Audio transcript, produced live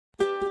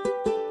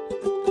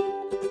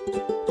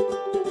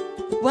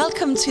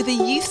Welcome to the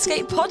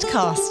Youthscape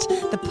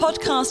podcast, the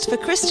podcast for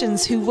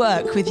Christians who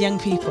work with young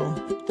people.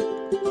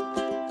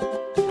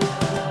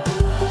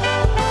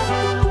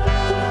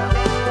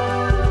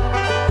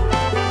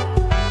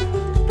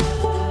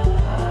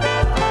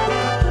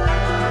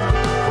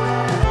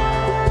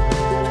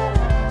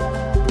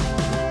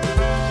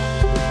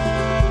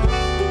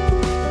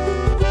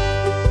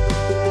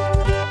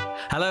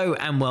 Hello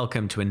and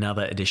welcome to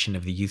another edition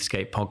of the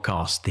Youthscape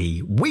podcast,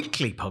 the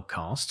weekly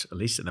podcast, at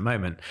least at the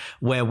moment,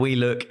 where we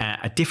look at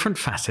a different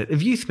facet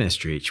of youth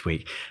ministry each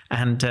week.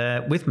 And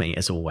with me,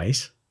 as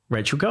always,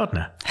 Rachel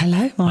Gardner.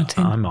 Hello,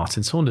 Martin. I'm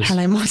Martin Saunders.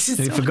 Hello, Martin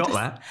Saunders. You forgot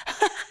that?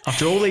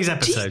 After all these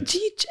episodes. Do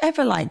you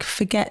ever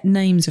forget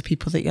names of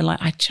people that you're like,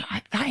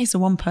 that is the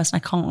one person I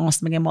can't ask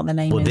them again what their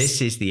name is? Well,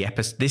 this is the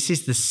episode. This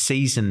is the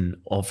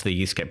season of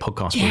the Youthscape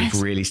podcast where we've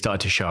really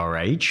started to show our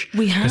age.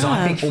 We have. Because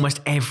I think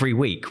almost every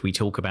week we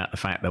talk about the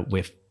fact that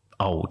we're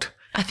old.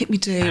 I think we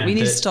do. And we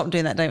need to stop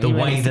doing that, don't we? The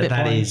way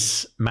that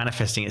is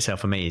manifesting itself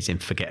for me is in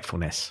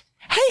forgetfulness.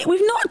 Hey,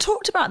 we've not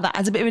talked about that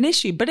as a bit of an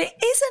issue, but it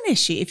is an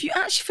issue. If you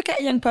actually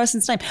forget a young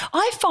person's name,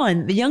 I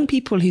find the young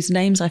people whose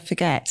names I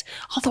forget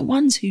are the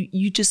ones who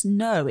you just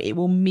know it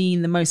will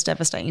mean the most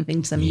devastating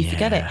thing to them. You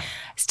forget it.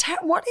 It's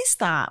terrible. What is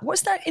that?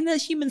 What's that in the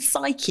human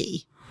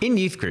psyche? In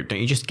youth group, don't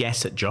you just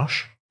guess at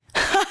Josh?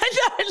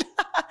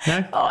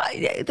 No?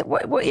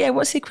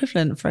 What's the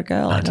equivalent for a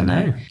girl? I don't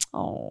know.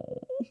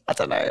 Oh, I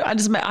don't know.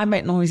 I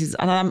make noises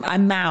and I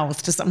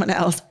mouth to someone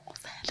else.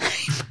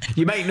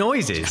 You make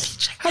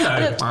noises.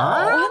 Hello.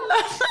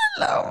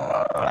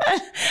 Hello.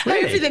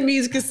 Really? Hopefully the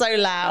music is so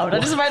loud. I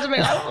just imagine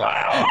being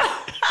like,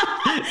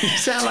 You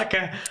sound like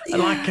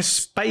a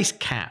space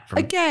cat. From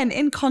again,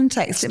 in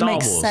context, Star it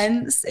makes Wars.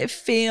 sense. It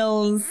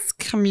feels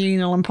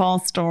communal and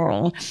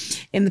pastoral.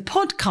 In the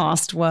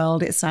podcast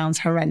world, it sounds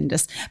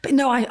horrendous. But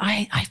no,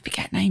 I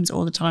forget names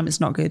all the time.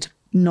 It's not good.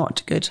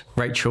 Not good.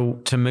 Rachel,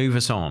 to move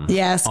us on.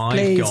 Yes,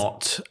 please. I've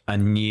got a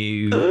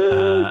new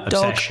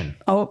obsession.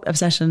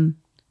 Obsession.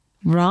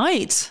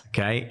 Right.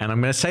 Okay. And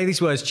I'm going to say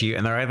these words to you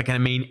and they're either going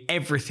to mean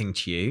everything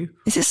to you.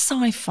 Is it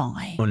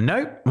sci-fi? Or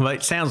no. Well,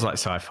 it sounds like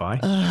sci-fi.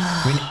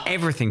 Mean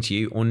everything to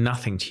you or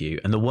nothing to you.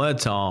 And the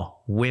words are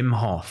Wim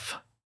Hof.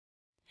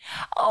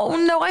 Oh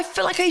no, I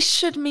feel like I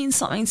should mean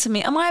something to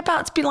me. Am I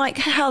about to be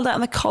held out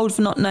in the cold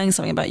for not knowing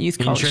something about youth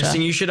culture?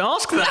 Interesting, you should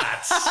ask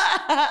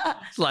that.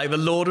 It's like the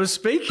Lord was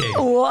speaking.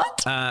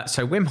 What?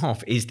 So Wim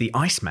Hof is the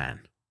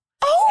Iceman.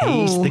 Oh.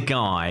 He's the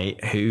guy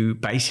who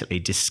basically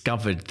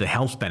discovered the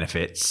health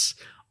benefits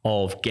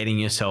of getting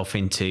yourself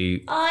into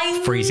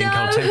freezing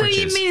cold temperatures. I know who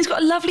you mean. He's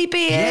got a lovely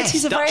beard. Yes,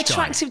 He's a very Dutch guy.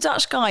 attractive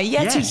Dutch guy.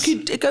 Yes.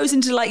 It goes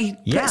into he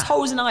puts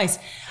holes in ice.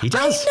 He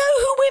does. I know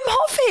who Wim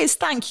Hof is.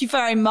 Thank you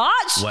very much.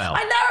 Well.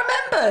 I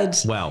now remembered.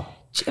 Well.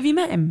 Have you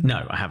met him?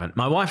 No, I haven't.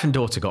 My wife and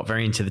daughter got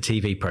very into the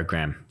TV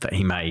program that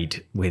he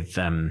made with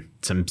some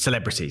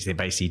celebrities. They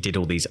basically did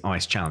all these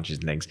ice challenges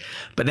and things.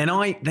 But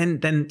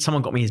then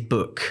someone got me his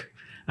book.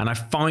 And I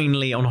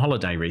finally, on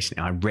holiday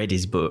recently, I read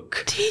his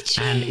book. Did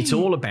you? And it's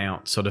all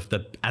about sort of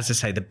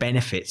the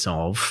benefits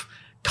of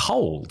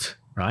cold,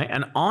 right?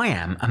 And I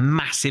am a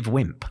massive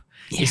wimp,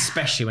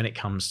 especially when it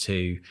comes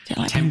to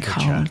temperature. Being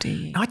cold, do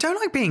you? No, I don't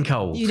like being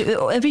cold.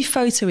 Every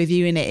photo with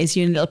you in it is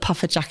you in a little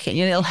puffer jacket. And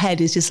your little head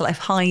is just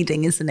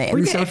hiding, isn't it?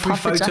 We get every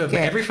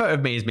photo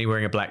of me is me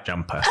wearing a black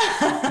jumper.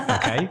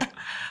 Okay.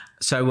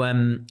 So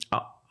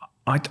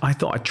I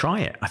thought I'd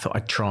try it. I thought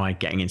I'd try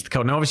getting into the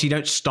cold. Now, obviously, you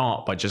don't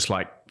start by just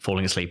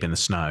falling asleep in the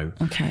snow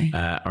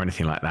or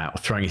anything like that, or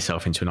throwing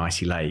yourself into an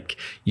icy lake.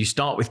 You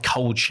start with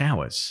cold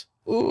showers.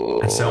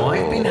 Ooh, and so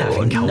I've been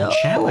having cold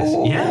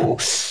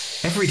showers.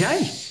 Every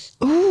day.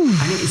 Ooh.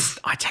 And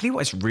I tell you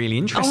what, it's really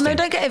interesting. Oh, no,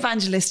 don't get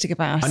evangelistic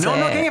about it. I know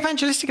I'm not getting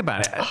evangelistic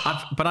about it,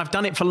 but I've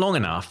done it for long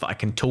enough that I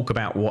can talk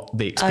about what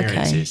the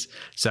experience is.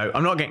 So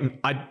I'm not getting,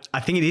 I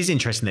think it is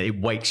interesting that it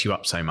wakes you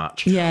up so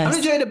much. Yes. I'm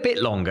going to do it a bit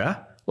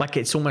longer.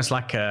 It's almost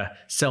like a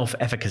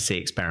self-efficacy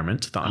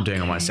experiment that I'm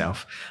doing on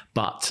myself.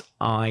 But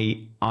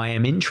I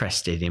am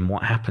interested in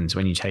what happens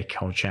when you take a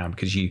cold shower,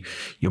 because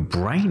your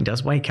brain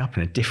does wake up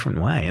in a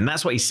different way. And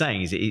that's what he's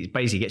saying, is it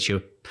basically gets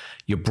your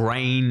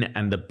brain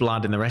and the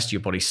blood and the rest of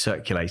your body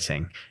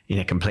circulating in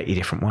a completely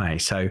different way.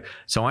 So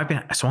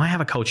I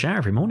have a cold shower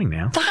every morning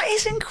now. That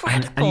is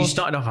incredible. And you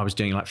started off, I was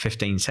doing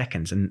 15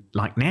 seconds, and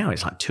now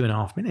it's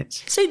 2.5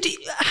 minutes. So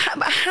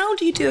how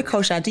do you do a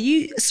cold shower? Do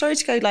you, sorry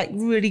to go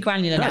really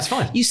granular now. That's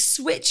fine. You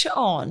switch it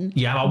on.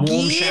 You have a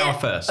warm shower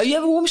first. Oh, you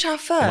have a warm shower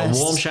first? You have a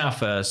warm shower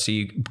first,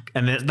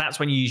 and that's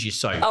when you use your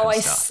soap. Oh, and I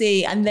stuff.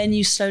 see. And then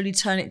you slowly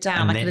turn it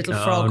down a little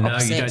frog. No,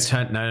 opposite. you don't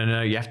turn.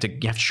 No. You have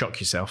to shock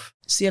yourself.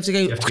 So you have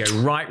to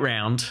go right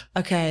round.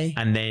 Okay.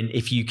 And then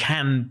if you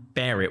can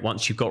bear it,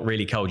 once you've got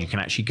really cold, you can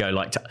actually go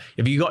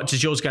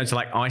does yours go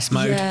to ice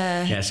mode?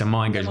 Yeah. So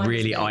mine goes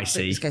really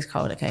icy. It goes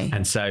cold, okay.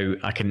 And so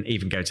I can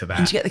even go to that.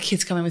 And you get the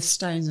kids come in with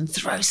stones and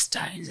throw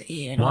stones at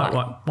you. Why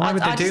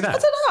would they do that? I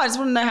don't know. I just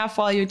want to know how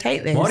far you would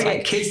take this. Why do you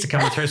get kids to come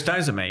and throw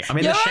stones at me? I'm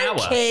in the shower.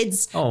 Your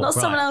kids, not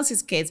someone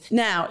else's kids.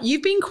 Now,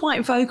 you've been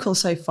quite vocal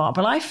so far,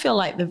 but I feel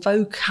like the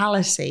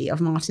vocality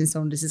of Martin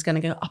Saunders is going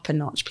to go up a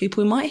notch.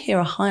 People might hear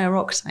a higher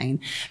octane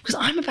because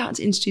I'm about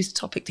to introduce a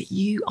topic that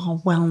you are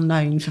well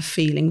known for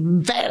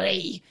feeling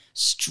very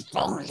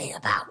strongly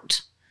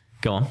about.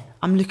 Go on.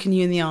 I'm looking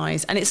you in the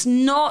eyes, and it's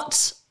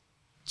not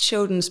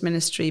children's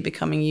ministry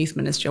becoming youth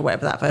ministry or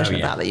whatever that version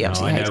of that you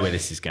absolutely hate. I know where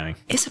this is going.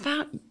 It's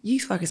about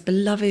youth workers,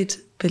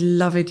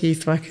 beloved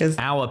youth workers.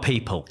 Our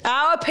people,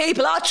 our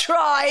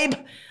tribe,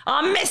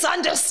 our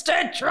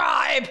misunderstood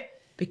tribe,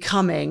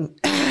 becoming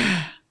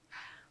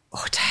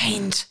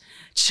ordained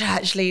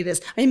church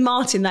leaders. I mean,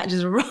 Martin, that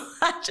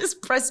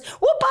just pressed.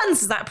 What buttons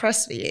does that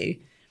press for you?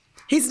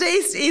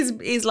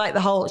 He's like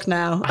the Hulk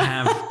now.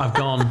 I've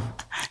gone.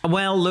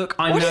 Well, look,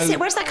 I know. What is it?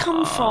 Where does that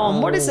come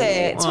from? What is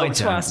it? Talk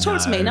to us.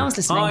 Talk to me. No one's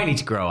listening. I need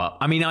to grow up.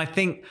 I mean, I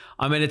think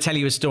I'm going to tell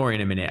you a story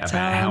in a minute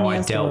about how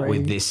I dealt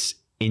with this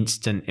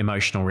instant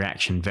emotional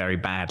reaction very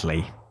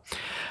badly.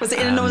 Was it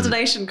in an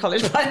ordination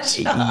college?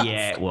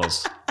 Yeah, it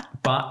was.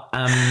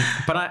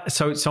 But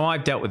so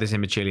I've dealt with this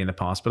immaturely in the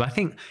past, but I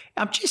think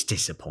I'm just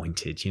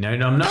disappointed, I'm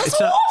not.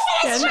 That's awful.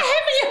 It's a heavy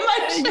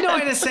emotion.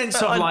 In a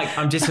sense of like,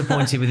 I'm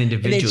disappointed with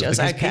individuals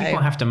because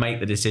people have to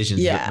make the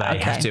decisions that they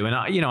have to. And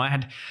I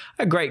had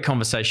a great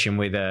conversation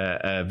with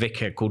a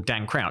vicar called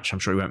Dan Crouch. I'm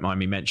sure he won't mind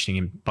me mentioning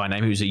him by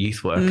name. He was a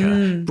youth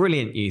worker,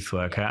 brilliant youth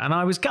worker, and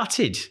I was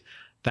gutted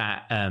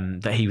that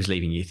he was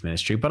leaving youth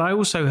ministry. But I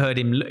also heard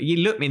him, he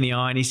looked me in the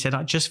eye and he said,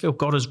 I just feel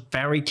God has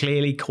very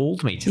clearly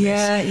called me to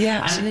this.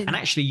 Yeah, absolutely. And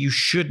actually you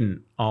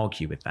shouldn't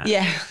argue with that.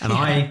 Yeah. And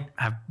I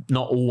have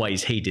not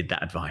always heeded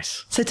that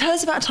advice. So tell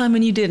us about a time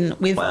when you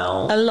didn't with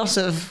a lot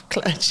of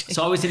clergy.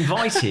 So I was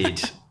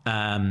invited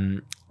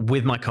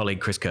with my colleague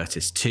Chris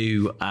Curtis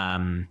to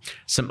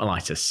St.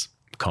 Mellitus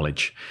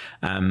College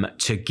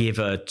to give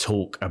a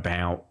talk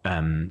about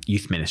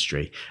youth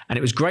ministry, and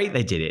it was great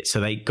they did it. So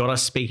they got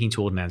us speaking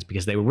to ordinands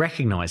because they were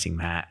recognizing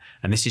that,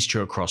 and this is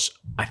true across,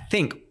 I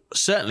think,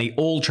 certainly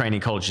all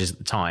training colleges at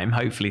the time.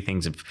 Hopefully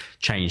things have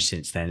changed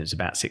since then. It was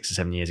about 6 or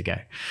 7 years ago.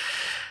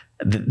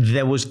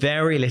 There was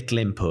very little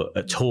input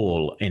at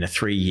all in a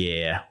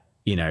 3-year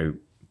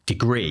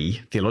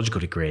degree, theological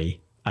degree,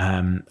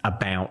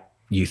 about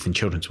youth and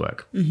children's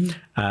work.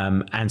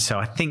 And so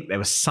I think there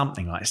was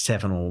something like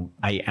 7 or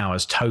 8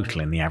 hours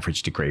total in the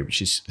average degree,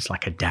 which is it's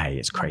like a day.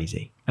 It's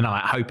crazy. And I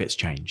hope it's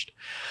changed.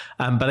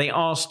 But they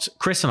asked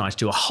Chris and I to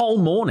do a whole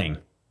morning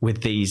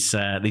with these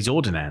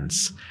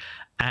ordinands.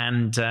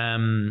 And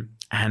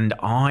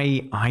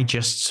I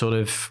just sort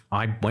of,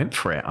 I went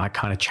for it. I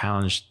kind of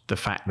challenged the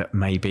fact that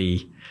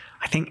maybe,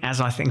 I think as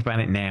I think about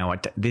it now,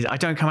 I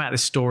don't come out of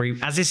this story,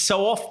 as is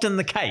so often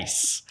the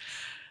case,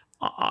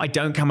 I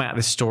don't come out of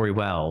this story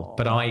well,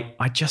 but I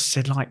just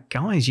said, like,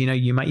 guys,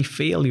 you may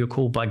feel you're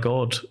called by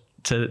God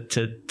to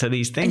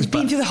these things. And you've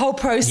been through the whole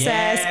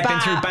process. Yeah, been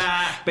through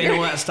BAP, been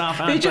all that stuff.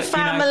 With your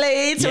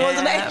family, to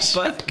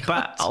ordination.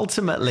 But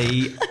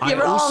ultimately, I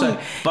also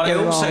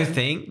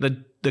think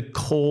the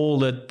call,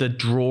 the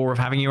draw of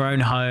having your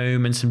own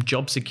home and some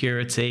job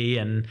security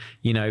and,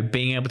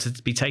 being able to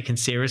be taken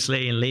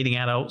seriously and leading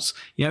adults,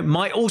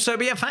 might also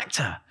be a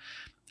factor.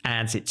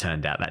 As it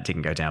turned out, that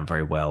didn't go down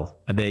very well.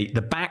 The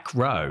back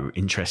row,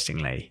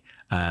 interestingly,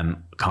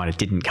 kind of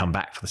didn't come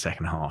back for the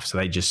second half, so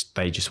they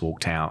just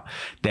walked out.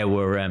 There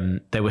were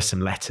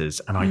some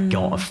letters, and I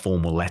got a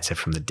formal letter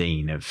from the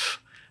dean of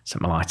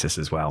St. Mellitus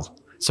as well.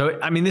 So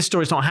I mean, this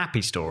story's not a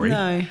happy story.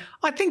 No,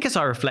 I think as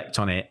I reflect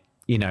on it,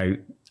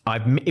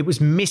 it was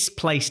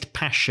misplaced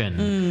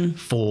passion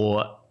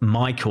for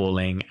my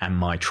calling and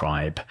my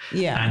tribe,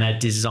 and a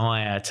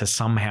desire to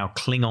somehow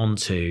cling on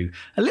to,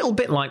 a little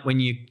bit like when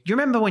you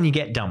remember when you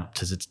get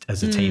dumped as a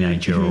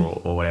teenager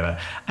or whatever,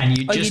 and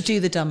you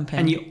do the dumping.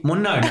 And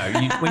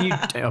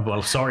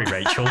well, sorry,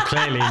 Rachel,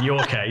 clearly in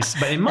your case,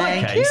 but in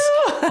my case,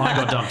 I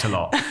got dumped a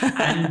lot.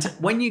 And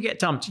when you get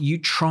dumped, you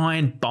try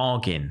and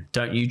bargain,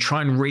 don't you?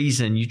 Try and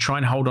reason, you try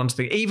and hold on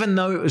to even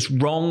though it was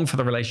wrong for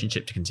the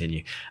relationship to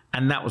continue.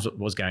 And that was what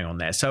was going on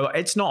there. So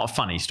it's not a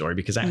funny story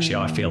because actually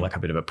I feel like a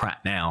bit of a prat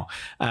now.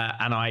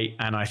 And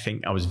I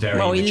think I was very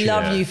immature. We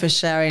love you for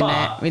sharing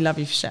it. We love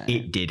you for sharing it.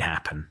 It did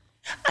happen.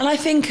 And I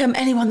think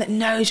anyone that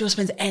knows you or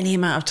spends any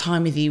amount of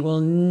time with you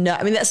will know.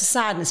 I mean, that's the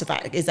sadness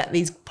about it, is that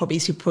these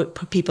people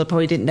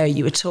probably didn't know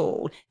you at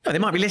all. No, they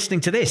might be listening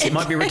to this. It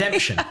might be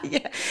redemption.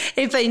 Yeah.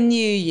 If they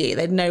knew you,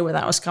 they'd know where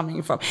that was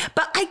coming from.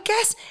 But I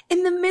guess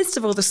in the midst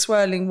of all the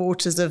swirling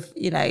waters of,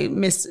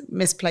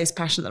 misplaced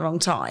passion at the wrong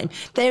time,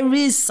 there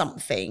is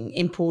something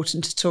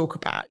important to talk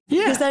about.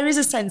 Yeah. Because there is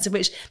a sense in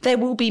which there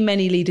will be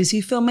many leaders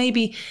who feel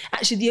maybe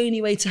actually the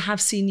only way to have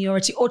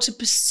seniority or to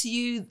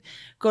pursue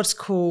God's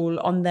call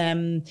on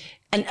them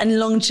and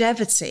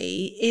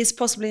longevity is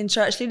possibly in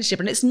church leadership,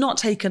 and it's not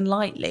taken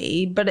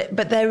lightly.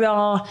 But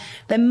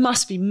there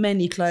must be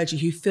many clergy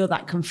who feel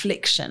that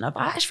confliction of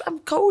I'm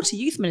called to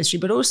youth ministry,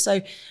 but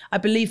also I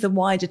believe the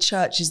wider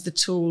church is the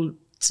tool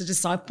to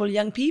disciple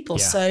young people.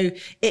 Yeah. So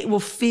it will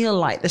feel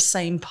like the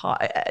same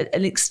part,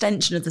 an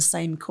extension of the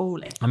same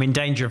calling. I'm in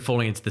danger of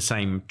falling into the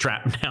same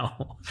trap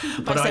now,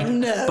 but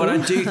I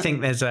do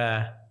think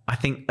I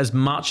think as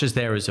much as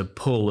there is a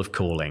pull of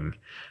calling,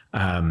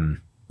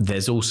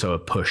 there's also a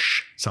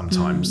push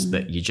sometimes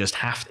that you just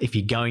have, if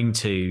you're going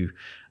to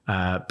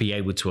be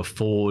able to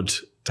afford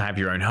to have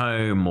your own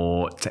home,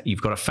 or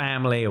you've got a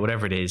family, or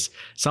whatever it is.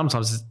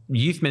 Sometimes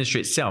youth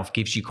ministry itself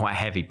gives you quite a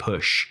heavy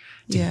push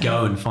to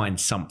go and find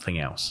something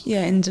else.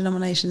 Yeah, in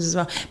denominations as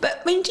well.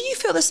 But I mean, do you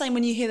feel the same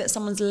when you hear that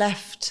someone's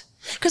left?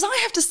 Because I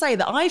have to say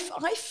that I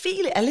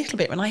feel it a little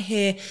bit when I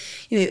hear,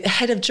 the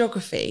head of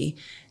geography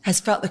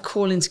has felt the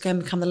calling to go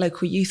and become the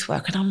local youth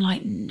worker. And I'm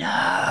like,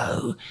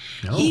 no.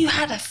 You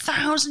had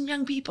 1,000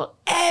 young people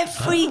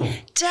every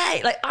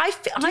day. Like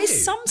I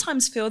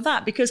sometimes feel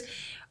that, because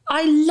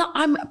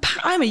I'm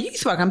a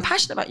youth worker. I'm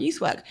passionate about youth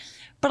work.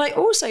 But I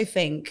also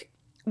think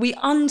we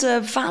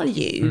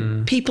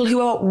undervalue people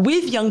who are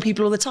with young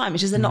people all the time,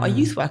 which is they're not a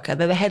youth worker.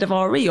 They're the head of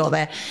RE, or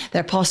they're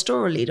a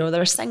pastoral leader, or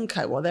they're a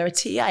Senko, or they're a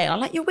TA. And I'm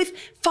like, you're with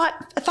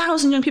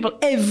 1,000 young people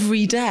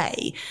every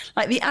day.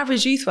 Like the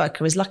average youth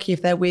worker is lucky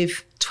if they're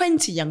with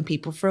 20 young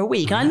people for a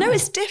week. And I know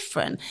it's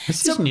different.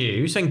 This is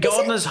new. So in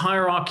Gardner's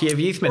hierarchy of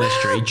youth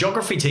ministry,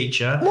 geography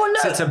teacher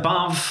sits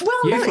above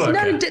youth worker.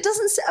 No, it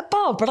doesn't sit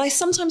above. But I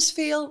sometimes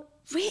feel,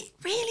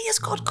 really, has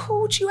God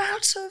called you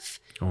out of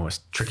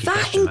it's tricky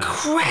that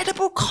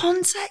incredible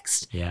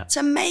context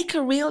to make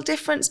a real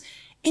difference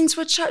into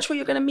a church where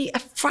you're going to meet a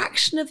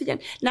fraction of the young?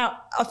 Now,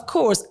 of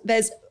course,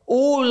 there's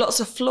lots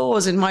of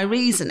flaws in my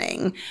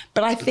reasoning,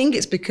 but I think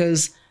it's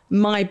because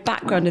my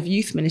background of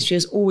youth ministry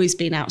has always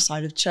been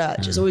outside of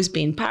church. It's always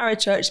been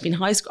parachurch, it's been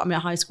high school. I'm a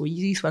high school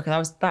youth worker. I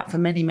was that for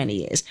many, many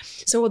years.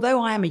 So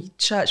although I am a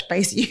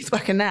church-based youth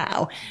worker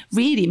now,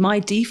 really my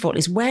default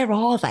is, where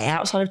are they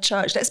outside of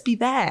church? Let's be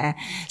there.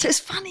 So it's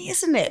funny,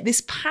 isn't it?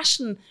 This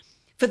passion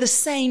for the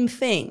same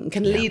thing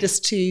can lead us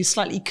to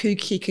slightly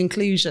kooky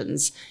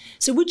conclusions.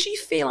 So would you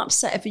feel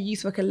upset if a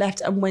youth worker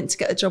left and went to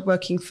get a job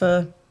working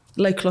for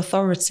local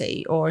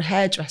authority, or a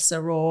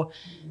hairdresser, or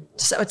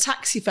just a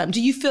taxi firm?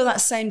 Do you feel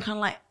that same kind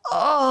of like,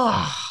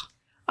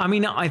 I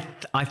mean,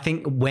 I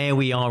think where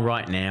we are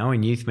right now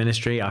in youth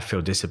ministry, I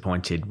feel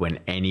disappointed when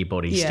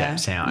anybody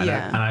steps out. And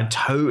I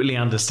totally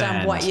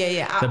understand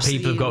that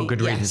people have got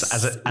good reasons.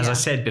 As I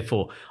said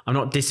before, I'm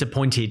not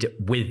disappointed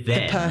with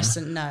them. The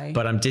person, no.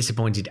 But I'm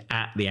disappointed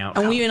at the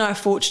outcome. And we and I are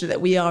fortunate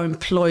that we are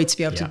employed to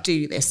be able to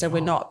do this. So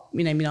we're not,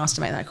 being asked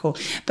to make that call.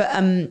 But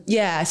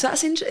so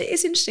it's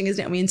interesting, isn't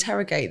it? And we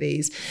interrogate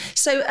these.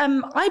 So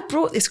I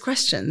brought this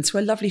question to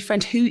a lovely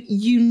friend who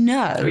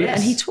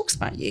and he talks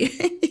about you.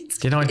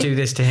 Did I do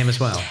this to him as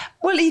well?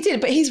 Well, he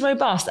did, but he's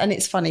robust, and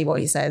it's funny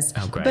what he says.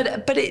 Oh, great.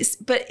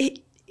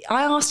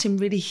 I asked him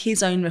really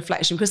his own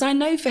reflection, because I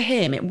know for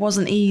him it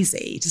wasn't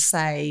easy to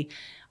say,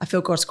 I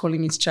feel God's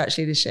calling me to church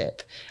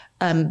leadership.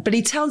 But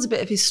he tells a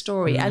bit of his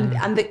story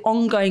and the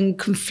ongoing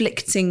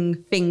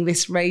conflicting thing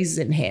this raises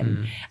in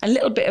him, a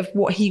little bit of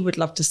what he would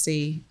love to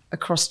see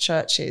across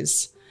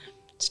churches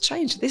to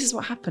change. This is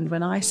what happened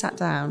when I sat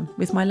down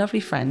with my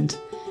lovely friend,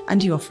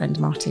 and your friend,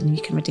 Martin,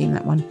 you can redeem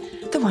that one,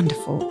 the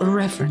wonderful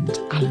Reverend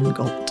Alan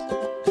Gault.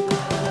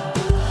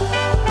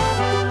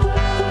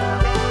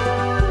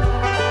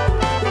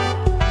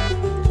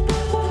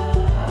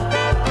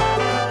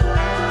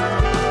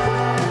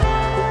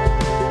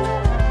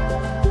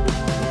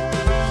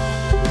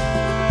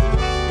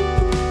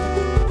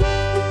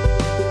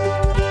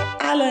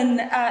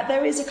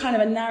 There is a kind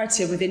of a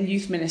narrative within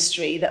youth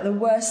ministry that the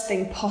worst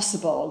thing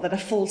possible that a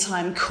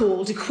full-time,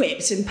 called,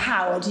 equipped,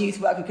 empowered youth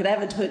worker could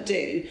ever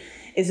do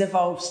is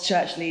evolve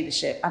church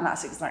leadership, and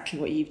that's exactly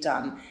what you've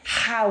done.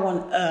 How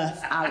on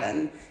earth,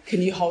 Alan,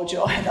 can you hold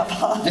your head up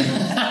high?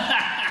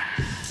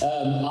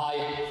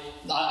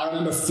 I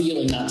remember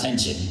feeling that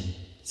tension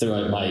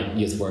throughout my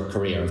youth work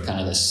career of kind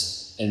of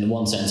this, in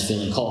one sense,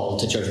 feeling called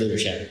to church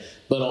leadership,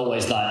 but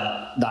always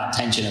that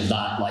tension of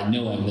that, like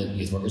knowing that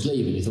youth workers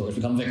leave and youth workers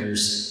become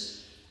vicars,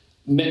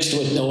 mixed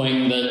with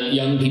knowing that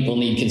young people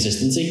need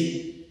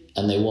consistency,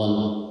 and they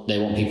want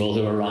people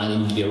who are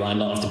around to be around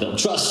long enough to build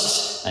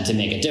trust and to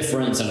make a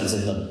difference. And it's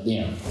in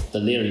the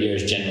later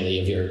years generally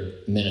of your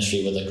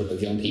ministry with a group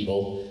of young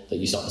people that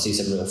you start to see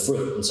some real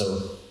fruit. And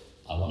so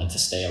I wanted to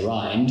stay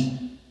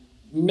around,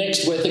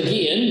 mixed with,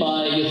 again,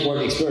 my youth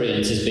work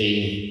experience has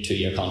been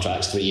 2-year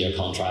contracts, 3-year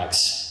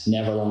contracts,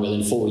 never longer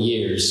than 4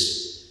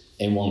 years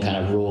in one kind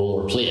of role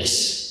or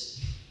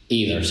place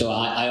either. So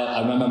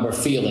I remember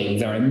feeling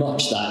very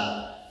much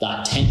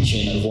that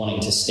tension of wanting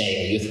to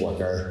stay a youth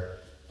worker,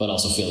 but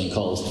also feeling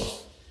called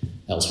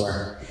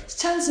elsewhere. So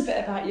tell us a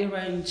bit about your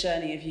own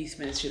journey of youth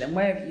ministry then.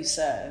 Where have you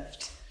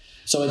served?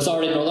 So it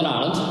started in Northern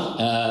Ireland.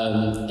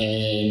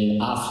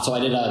 So I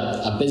did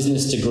a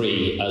business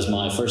degree as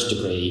my first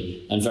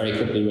degree, and very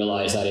quickly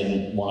realised I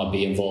didn't want to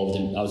be involved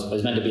in. I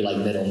was meant to be like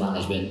middle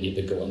management. You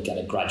could go and get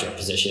a graduate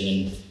position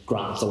in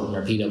Grant Thornton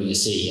or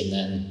PwC, and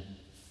then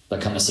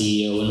become a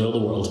CEO and rule the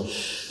world.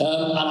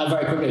 And I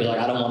very quickly was like,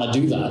 I don't want to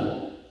do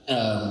that.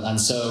 And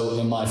so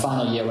in my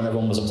final year, when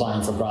everyone was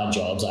applying for grad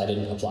jobs, I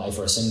didn't apply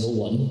for a single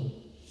one.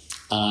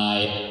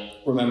 I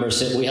remember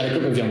we had a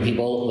group of young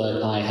people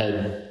that I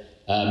had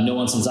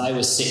known since I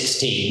was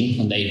 16,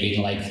 and they'd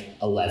been like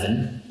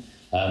 11.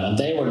 And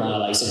they were now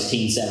like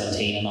 16,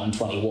 17, and I'm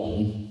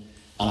 21.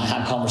 And I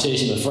had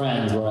conversations with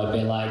friends where I've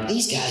been like,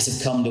 these guys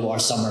have come to our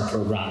summer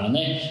program and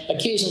they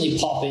occasionally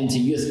pop into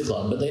youth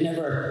club, but they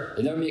never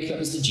make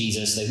commitments to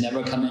Jesus. They've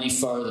never come any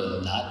further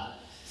than that.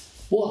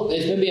 Well,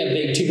 it's going to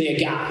be too big a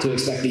gap to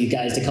expect these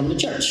guys to come to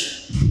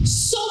church.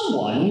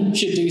 Someone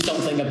should do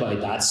something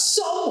about that.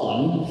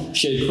 Someone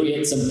should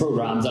create some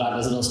programs that act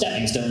as little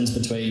stepping stones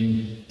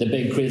between the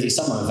big crazy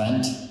summer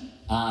event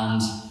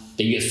and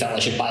the youth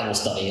fellowship Bible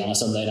study on a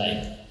Sunday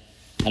night.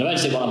 And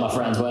eventually one of my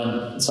friends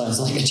went, sounds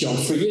like a job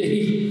for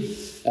you.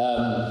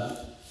 And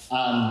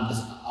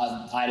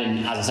I didn't,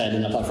 as I said, I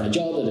didn't apply for a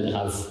job. I didn't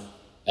have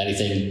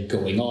anything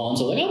going on.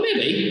 So I was like, oh,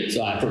 maybe.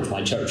 So I approached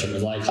my church and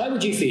was like, how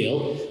would you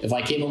feel if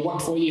I came and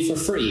worked for you for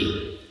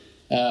free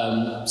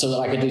so that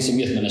I could do some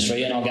youth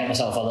ministry and I'll get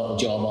myself a little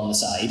job on the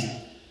side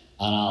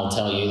and I'll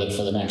tell you that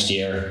for the next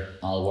year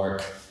I'll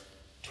work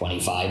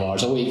 25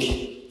 hours a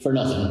week for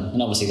nothing.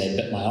 And obviously they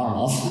bit my arm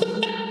off.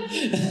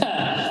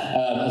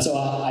 And so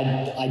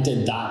I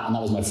did that, and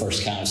that was my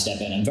first kind of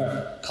step in. And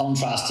very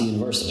contrast to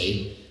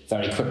university,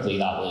 very quickly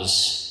that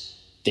was,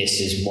 this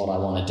is what I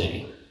want to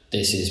do.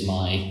 This is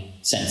my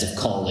sense of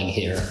calling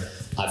here.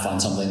 I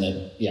found something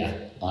that,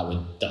 I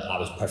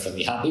was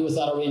perfectly happy with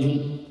that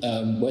arrangement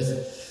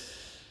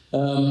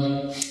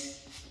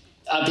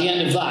At the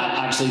end of that,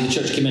 actually, the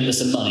church came in with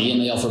some money,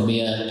 and they offered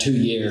me a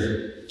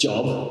 2-year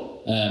job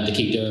to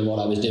keep doing what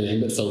I was doing,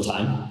 but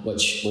full-time,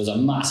 which was a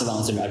massive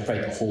answer. I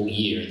prayed the whole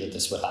year that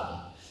this would happen.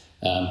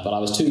 But I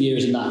was 2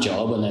 years in that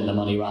job, and then the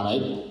money ran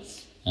out.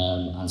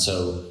 And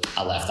so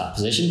I left that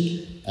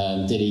position.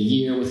 Did a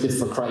year with Youth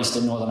for Christ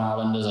in Northern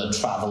Ireland as a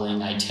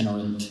travelling,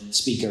 itinerant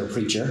speaker,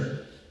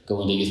 preacher,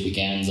 going to youth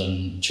weekends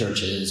and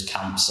churches,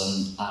 camps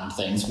and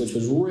things, which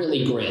was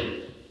really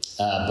great.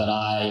 But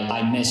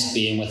I missed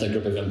being with a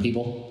group of young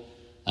people.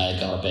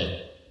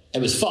 It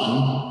was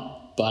fun,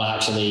 but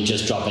actually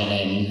just dropping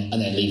in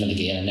and then leaving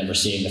again and never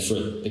seeing the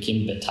fruit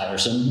became a bit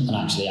tiresome. And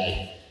actually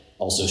I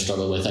also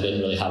struggled with, I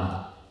didn't really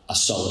have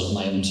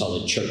my own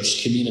solid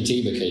church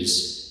community,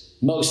 because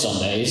most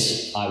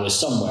Sundays I was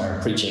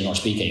somewhere preaching or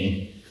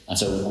speaking. And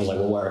so I was like,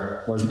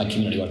 well, where's my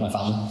community? Where's my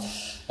family?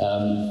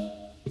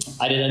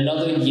 I did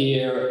another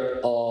year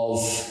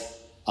of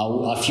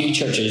a few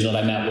churches that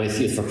I met with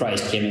Youth for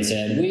Christ came and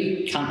said,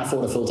 we can't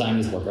afford a full-time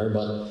youth worker,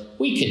 but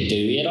we could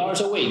do 8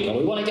 hours a week, or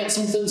we want to get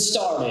something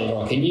started,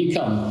 or can you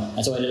come?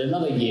 And so I did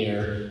another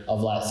year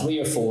of like 3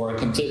 or 4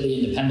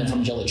 completely independent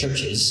from each other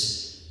churches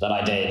that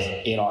I did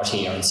 8 hours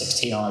here and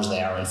 16 hours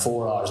there and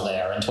 4 hours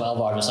there and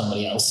 12 hours with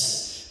somebody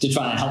else to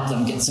try and help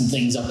them get some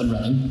things up and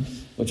running,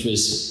 which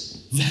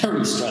was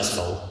very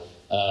stressful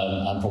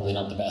and probably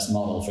not the best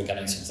model for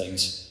getting some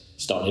things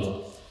started.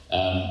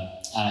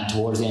 And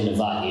towards the end of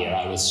that year,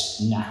 I was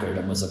knackered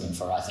and was looking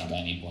for, I think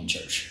I need one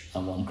church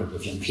and one group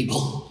of young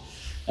people.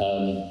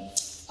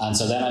 And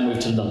so then I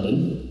moved to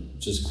London,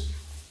 which is,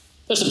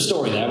 there's some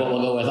story there, but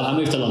we'll go with it. I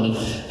moved to London.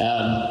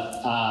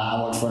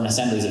 I worked for an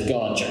Assemblies of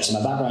God church. So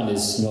my background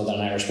is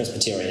Northern Irish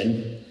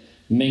Presbyterian,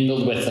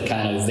 mingled with the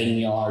kind of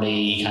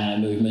vineyardy kind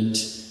of movement,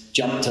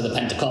 jumped to the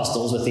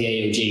Pentecostals with the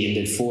AOG and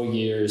did 4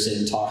 years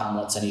in Tower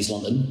Hamlets in East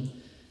London,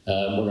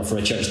 working for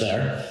a church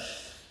there.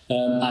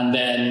 And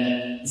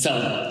then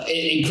felt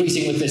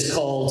increasing with this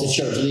call to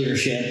church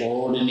leadership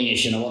or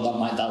ordination or what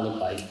might look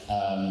like.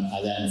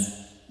 I then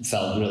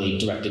felt really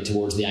directed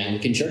towards the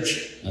Anglican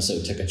Church, and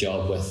so took a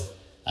job with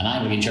an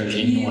Anglican church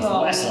in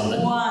North West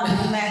London. One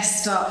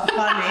messed up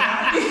bunny.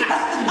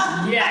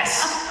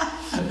 Yes.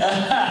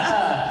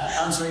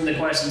 Answering the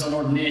questions on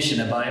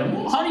ordination about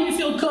how do you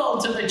feel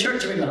called to the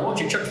Church of England, or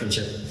what's your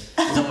churchmanship?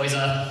 It's always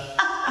a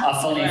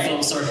funny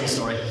full circle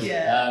story.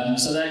 Yeah.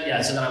 So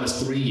then I was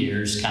 3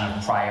 years kind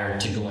of prior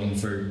to going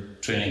for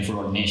training for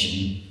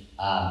ordination.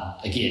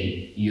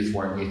 Again, youth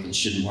and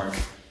student work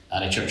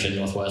at a church in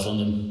North West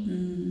London.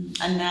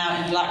 And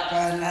now in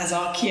Blackburn as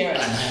our curate.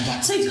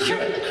 So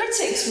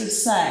critics would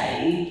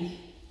say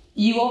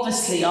you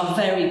obviously are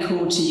very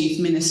called to youth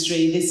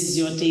ministry. This is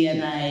your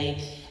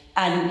DNA.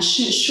 And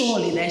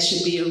surely there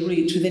should be a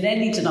route within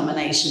any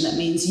denomination that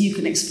means you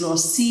can explore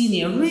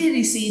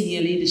really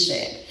senior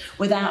leadership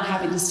without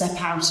having to step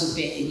out of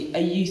being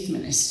a youth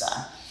minister.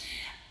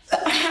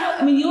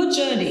 Your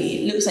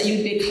journey looks like you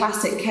would be a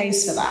classic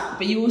case for that,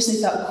 but you also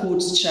felt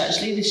called to church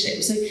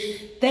leadership. So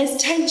there's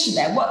tension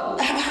there.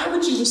 How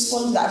would you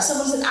respond to that? If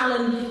someone said,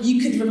 Alan,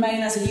 you could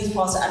remain as a youth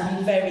pastor and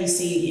be very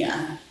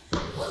senior,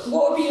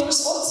 what would be your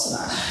response to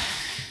that?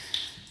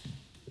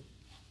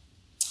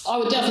 I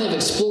would definitely have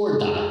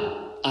explored that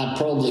at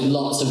probably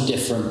lots of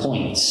different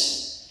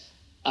points,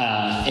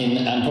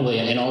 and probably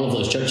in all of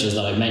those churches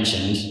that I've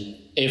mentioned.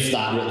 If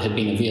that route had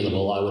been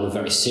available, I would have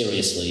very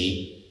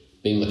seriously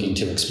been looking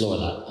to explore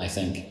that, I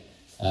think.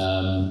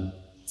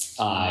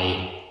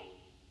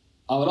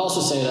 I would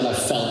also say that I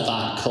felt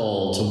that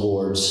call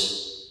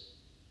towards,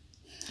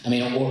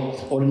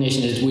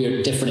 ordination is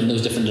different in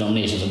those different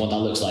denominations and what that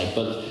looks like,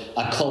 but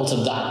a call to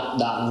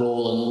that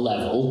role and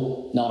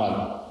level, not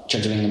a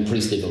Church of England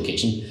priestly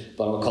vocation,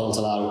 but a call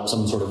to that,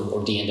 some sort of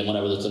ordained in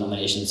whatever those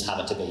denominations have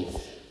it to be,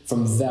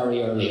 from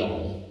very early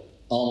on,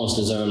 almost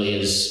as early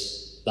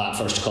as that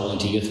first calling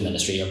to youth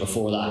ministry, or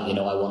before that, you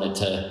know, I wanted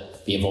to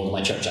be involved in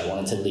my church. I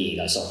wanted to lead.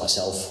 I saw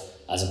myself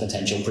as a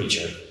potential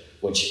preacher,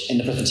 which in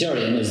the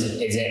Presbyterian is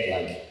it.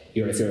 Like,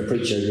 if you're a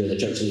preacher, you're the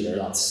church leader.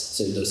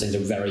 So those things are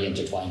very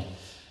intertwined.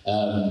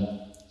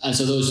 And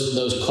so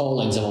those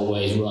callings have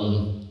always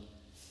run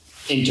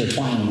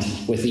intertwined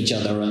with each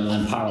other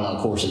and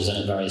parallel courses and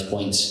at various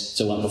points.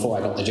 So before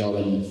I got the job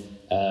in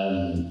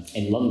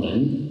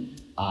London,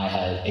 I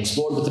had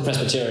explored with the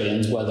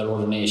Presbyterians whether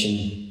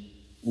ordination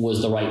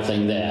was the right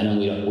thing then, and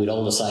we'd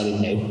all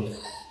decided no.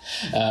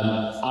 And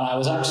I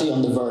was actually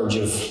on the verge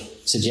of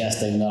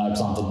suggesting that I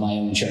planted my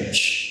own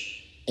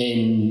church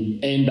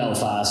in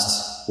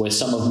Belfast with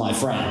some of my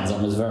friends,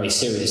 and was very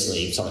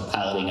seriously sort of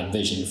piloting a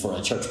vision for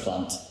a church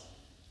plant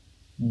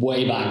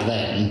way back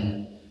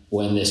then,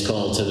 when this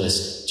call to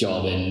this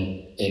job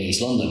in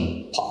East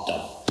London popped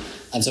up.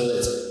 And so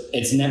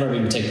it's never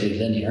been particularly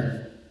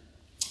linear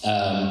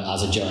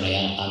as a journey,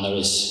 and there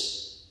is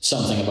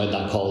something about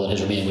that call that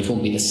has remained, which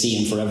won't be the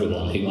same for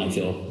everyone, who might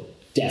feel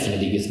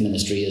definitely youth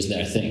ministry is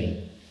their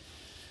thing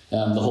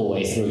the whole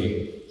way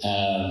through.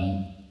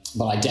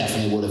 But I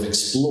definitely would have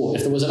explored,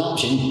 if there was an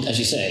option, as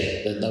you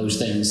say, that those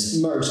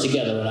things merge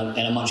together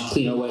in a much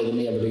cleaner way than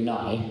they ever do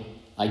now,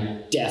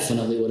 I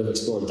definitely would have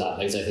explored that,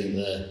 because I think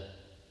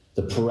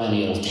the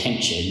perennial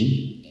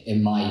tension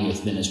in my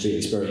youth ministry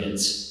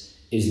experience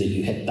is that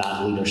you hit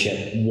that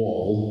leadership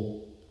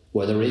wall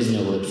where there is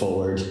no route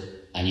forward,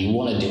 and you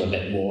want to do a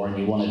bit more, and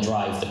you want to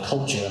drive the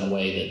culture in a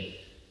way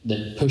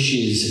that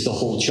pushes the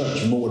whole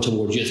church more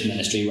towards youth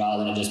ministry,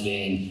 rather than it just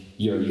being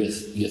your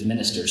youth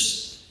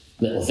minister's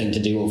little thing to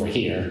do over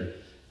here.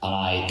 And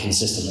I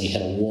consistently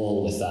hit a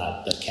wall with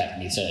that kept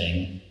me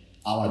saying,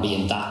 I want to be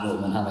in that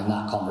room and having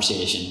that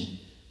conversation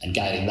and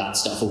guiding that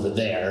stuff over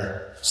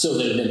there, so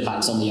that it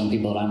impacts on the young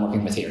people that I'm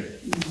working with here.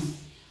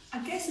 I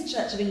guess the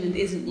Church of England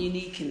isn't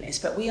unique in this,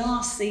 but we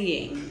are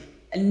seeing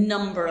a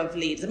number of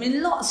leaders. I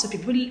mean, lots of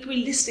people who are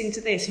listening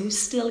to this who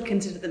still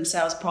consider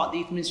themselves part of the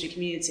youth ministry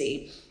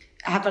community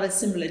have had a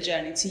similar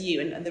journey to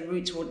you, and the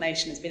route to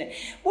ordination has been it.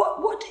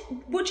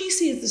 What do you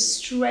see as the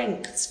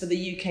strengths for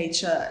the UK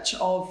church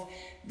of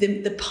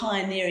the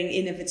pioneering,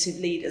 innovative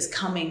leaders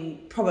coming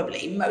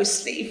probably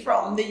mostly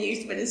from the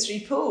youth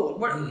ministry pool?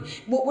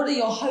 What are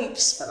your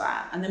hopes for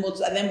that? And then we'll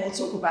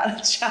talk about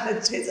the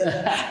challenges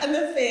and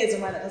the fears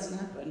of why that doesn't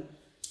happen.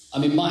 I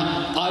mean,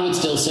 I would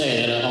still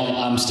say that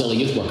I'm still a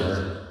youth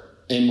worker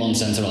in one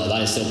sense or other.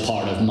 That is still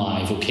part of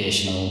my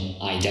vocational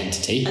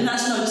identity. And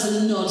that's not just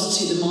a nod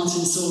to the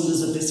Martin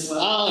Saunders of this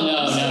world. Oh,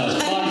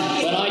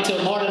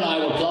 no. Martin and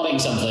I were plotting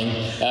something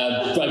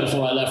right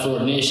before I left for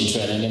ordination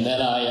training, and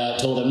then I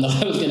told him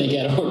that I was going to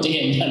get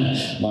ordained,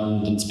 and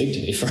Martin didn't speak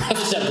to me for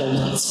several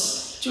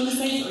months. Do you want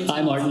to say something?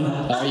 Hi, Martin.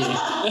 How are you?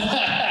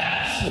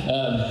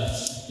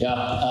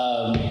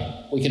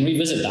 We can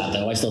revisit that,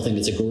 though. I still think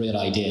it's a great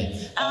idea.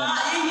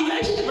 You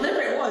mentioned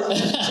whatever it was.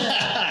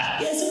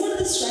 So what are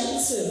the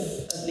strengths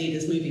of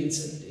leaders moving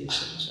into the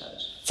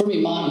church? For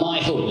me, my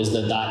hope is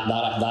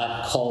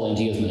that calling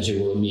to youth ministry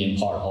will remain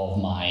part of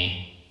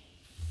my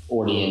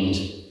ordained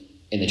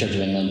in the Church of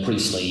England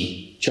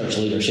priestly church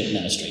leadership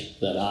ministry.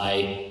 That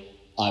I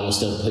will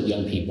still put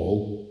young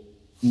people,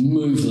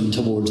 move them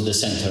towards the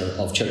centre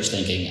of church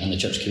thinking and the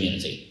church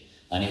community,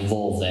 and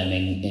involve them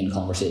in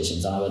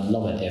conversations. And I would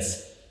love it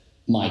if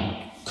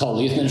my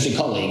youth ministry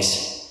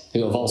colleagues,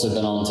 who have also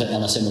been on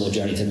a similar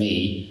journey to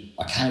me,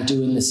 are kind of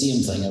doing the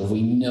same thing. Of,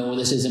 we know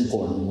this is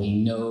important. We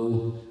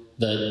know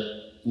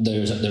that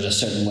there's a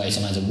certain way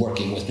sometimes of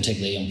working with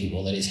particularly young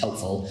people that is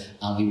helpful,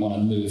 and we want to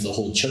move the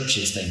whole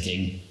church's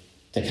thinking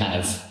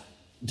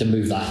to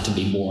move that to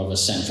be more of a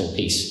central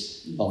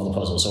piece of the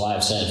puzzle. So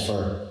I've said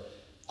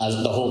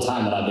as the whole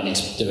time that I've been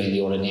doing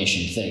the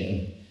ordination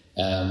thing,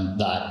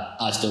 that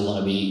I still want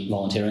to be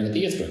volunteering at the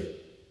youth group.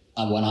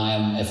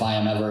 And if I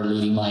am ever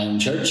leading my own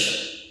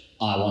church,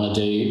 I want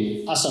to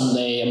do a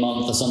Sunday a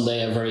month, a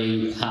Sunday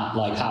every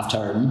half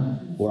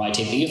term, where I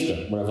take the youth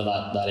group, wherever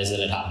that is that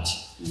it happens.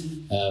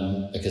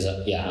 Because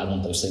I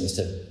want those things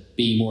to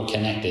be more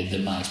connected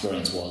than my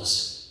experience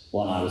was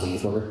when I was a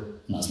youth worker.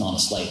 And that's not a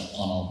slight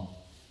on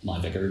my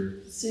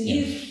vicar. So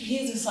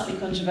here's a slightly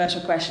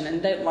controversial question,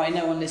 and don't worry,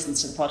 no one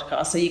listens to the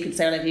podcast, so you can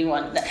say whatever you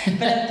want. But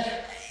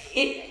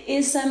it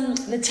is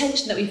the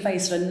tension that we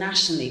face sort of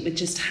nationally with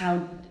just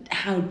how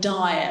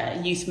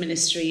dire youth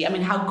ministry,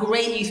 how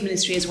great youth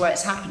ministry is where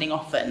it's happening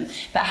often,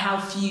 but how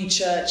few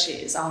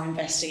churches are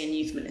investing in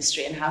youth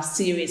ministry and how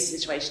serious the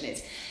situation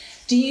is.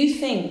 Do you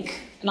think,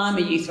 and I'm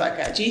a youth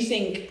worker, do you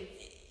think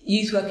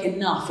youth work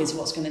enough is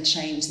what's going to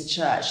change the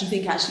church? Do you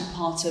think actually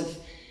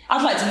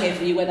I'd like to hear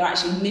from you whether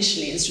actually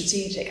missionally and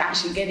strategic,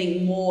 actually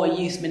getting more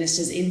youth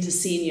ministers into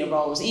senior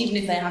roles, even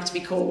if they have to be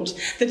called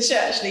the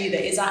church leader,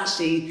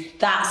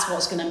 that's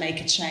what's going to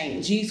make a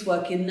change. Youth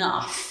work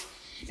enough,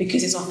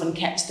 because it's often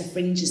kept to the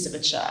fringes of a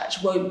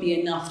church, won't be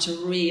enough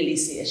to really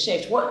see a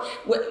shift. What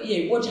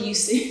do you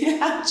see?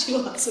 How do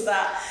you answer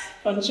that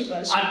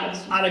controversial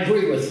question? I'd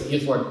agree with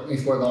youth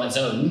work on its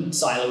own,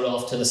 siloed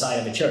off to the side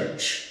of a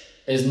church,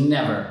 is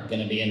never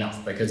going to be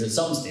enough, because at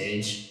some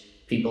stage,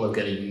 people have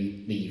got to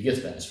leave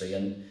youth ministry,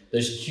 and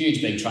there's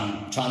huge big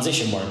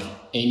transition work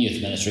in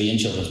youth ministry, in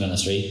children's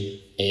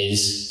ministry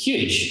is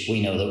huge.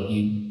 We know that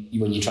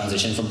when you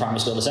transition from primary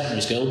school to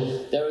secondary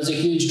school, there is a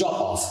huge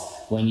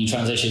drop-off. When you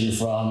transition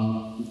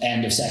from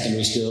end of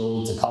secondary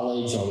school to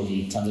college, or when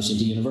you transition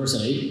to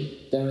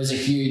university, there is a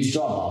huge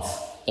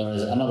drop-off. There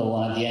is another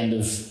one at the end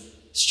of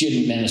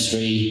student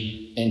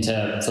ministry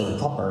into full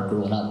proper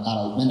grown up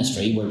adult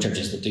ministry, where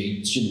churches that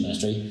do student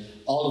ministry.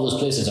 All of those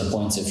places are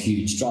points of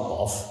huge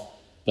drop-off,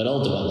 but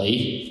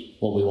ultimately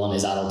what we want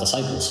is adult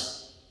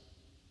disciples.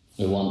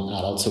 We want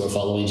adults who are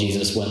following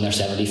Jesus when they're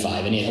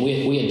 75 and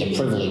 80. We had the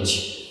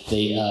privilege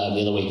the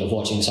other week of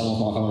watching someone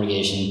from our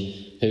congregation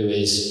who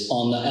is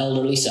on the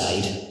elderly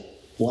side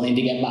wanting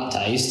to get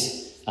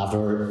baptised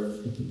after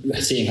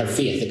seeing her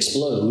faith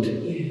explode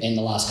in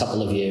the last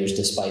couple of years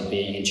despite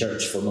being in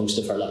church for most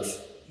of her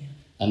life. Yeah.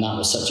 And that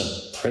was such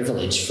a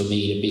privilege for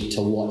me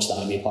to watch that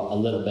and be part a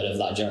little bit of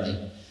that journey.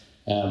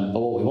 But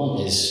what we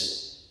want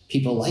is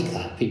people like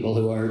that, people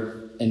who are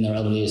in their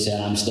elderly years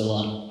saying,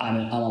 I'm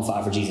on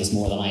fire for Jesus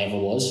more than I ever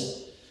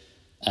was.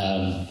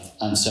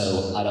 And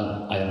so I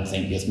don't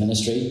think youth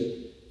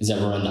ministry is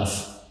ever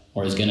enough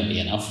or is going to be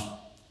enough.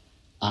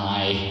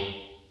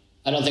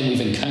 And I don't think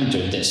we've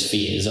encountered this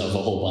phase of a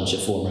whole bunch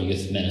of former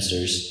youth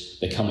ministers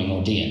becoming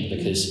ordained,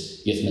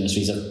 because youth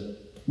ministry is a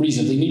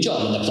reasonably new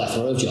job in the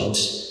plethora of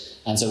jobs.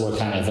 And so we're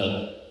kind of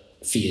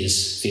at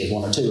phase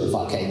 1 or 2 of,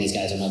 okay, these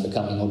guys are now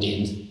becoming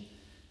ordained.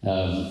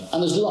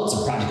 And there's lots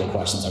of practical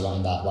questions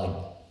around that, like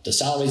the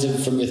salaries in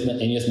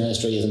youth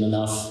ministry isn't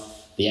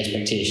enough, the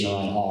expectation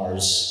around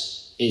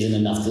hours isn't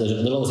enough. There's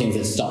other things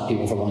that stop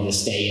people from wanting to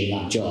stay in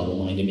that job and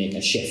wanting to make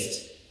a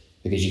shift,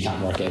 because you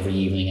can't work every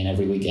evening and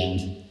every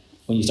weekend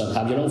when you start to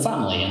have your own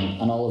family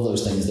and all of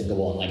those things that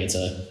go on. Like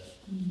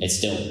it's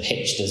still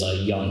pitched as a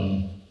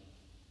young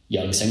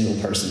single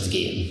person's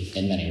game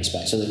in many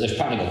respects. So there's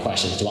practical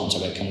questions to answer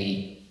about, can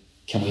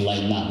we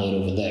lighten that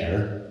load over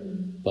there?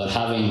 But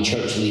having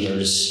church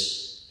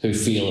leaders who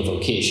feel a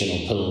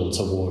vocational pull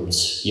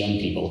towards young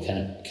people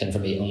can for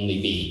me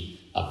only be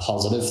a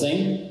positive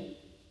thing,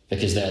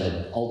 because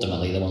they're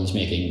ultimately the ones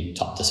making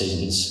top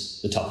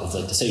decisions, the top of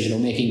the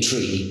decisional-making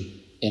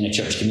tree in a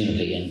church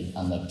community.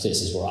 And the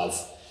places where I've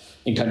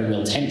encountered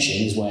real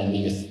tension is when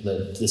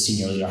the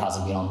senior leader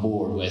hasn't been on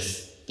board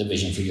with the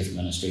vision for youth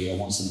ministry, or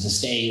wants them to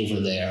stay over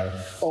there,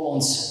 or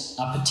wants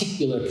a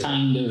particular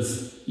kind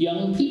of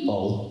young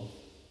people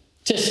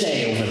to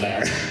stay over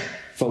there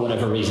for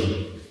whatever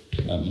reason.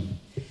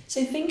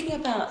 So thinking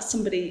about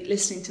somebody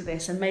listening to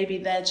this, and maybe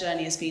their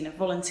journey has been a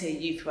volunteer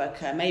youth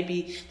worker,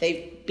 maybe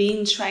they've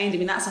been trained. I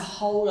mean, that's a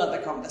whole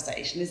other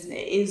conversation, isn't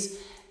it?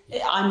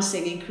 I'm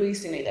seeing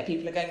increasingly that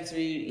people are going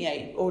through,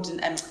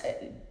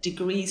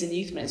 degrees in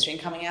youth ministry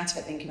and coming out of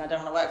it thinking, I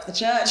don't want to work for the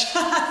church.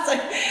 So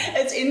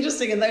it's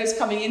interesting, and those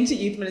coming into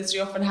youth ministry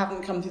often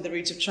haven't come through the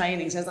route of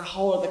training. So there's a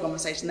whole other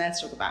conversation there to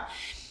talk about.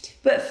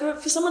 But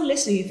for someone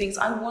listening who thinks,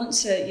 I want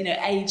to,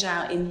 age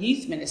out in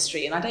youth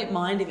ministry, and I don't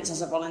mind if it's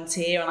as a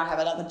volunteer and I have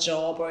another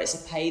job, or it's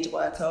a paid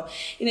work, or,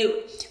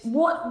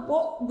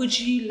 what would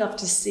you love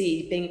to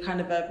see being a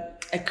kind of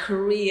a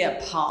career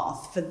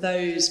path for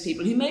those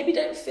people who maybe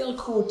don't feel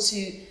called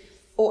to,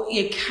 or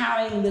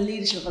carrying the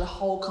leadership of a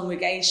whole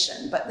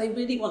congregation, but they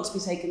really want to be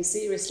taken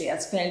seriously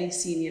as fairly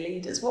senior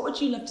leaders? What would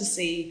you love to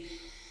see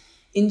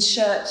in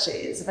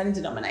churches of any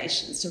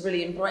denominations to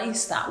really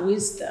embrace that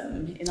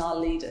wisdom in our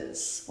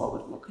leaders?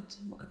 What could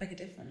make a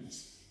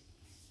difference?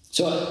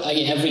 So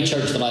every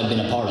church that I've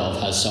been a part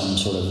of has some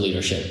sort of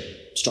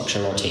leadership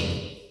structure or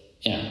team.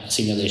 A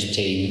senior leadership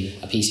team,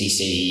 a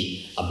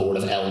PCC, a board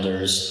of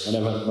elders,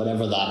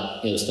 whatever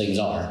those things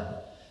are.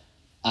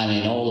 And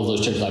in all of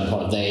those churches I'm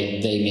part of, they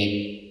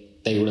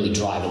really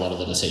drive a lot of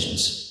the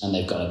decisions, and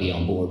they've got to be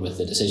on board with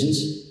the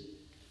decisions.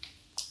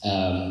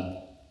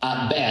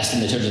 At best,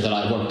 in the churches that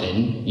I've worked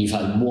in, you've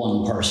had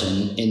one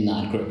person in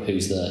that group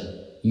who's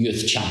the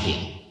youth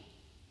champion.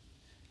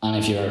 And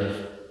if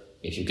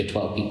you've got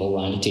 12 people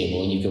around a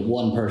table and you've got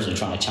one person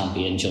trying to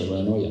champion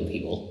children or young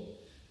people,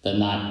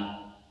 then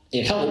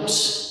it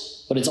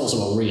helps, but it's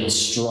also a real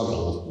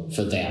struggle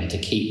for them to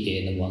keep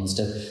being the ones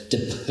to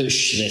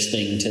push this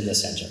thing to the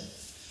centre.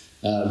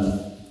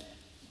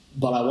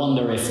 But I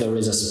wonder if there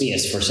is a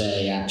space for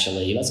saying,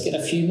 actually, let's get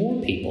a few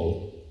more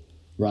people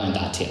round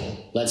that table.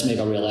 Let's make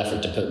a real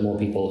effort to put more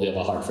people who have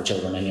a heart for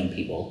children and young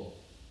people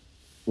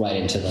right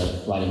into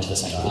the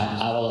centre. I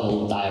have a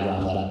little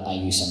diagram that I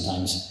use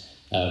sometimes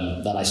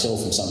that I stole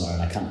from somewhere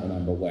and I can't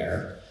remember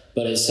where.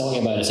 But it's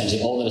talking about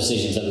essentially all the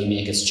decisions that we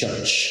make as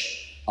church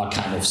are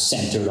kind of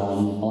centred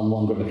on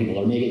one group of people,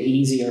 or make it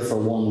easier for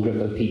one group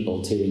of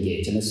people to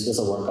engage. And this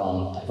will work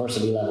on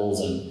diversity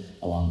levels and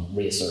along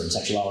race or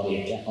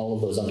sexuality, all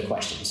of those other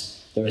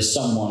questions. There is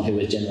someone who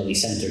is generally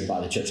centred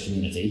by the church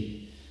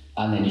community,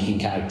 and then you can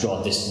kind of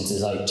draw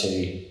distances out to,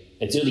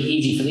 it's really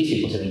easy for these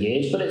people to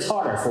engage, but it's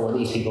harder for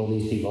these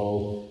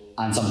people,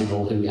 and some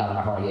people who we have in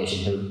our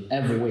congregation who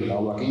every week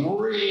are working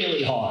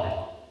really hard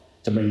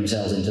to bring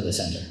themselves into the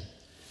centre.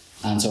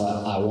 And so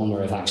I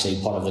wonder if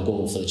actually part of the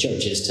goal for the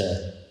church is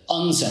to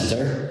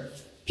uncentre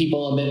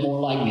people a bit more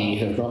like me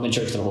who have grown up in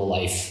church their whole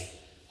life,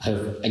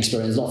 have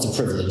experienced lots of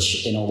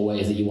privilege in all the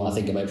ways that you want to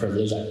think about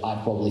privilege.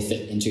 I probably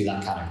fit into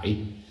that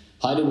category.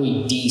 How do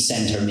we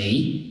de-center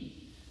me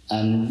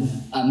and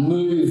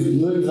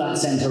move that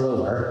center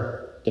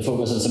over to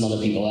focus on some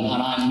other people? And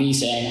I'm me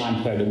saying I'm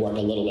prepared to work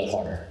a little bit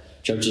harder.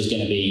 Church is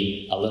going to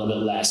be a little bit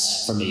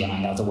less for me, and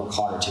I'm going to have to work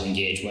harder to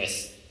engage with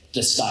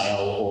the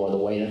style or the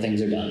way that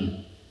things are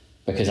done,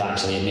 because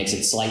actually it makes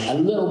it a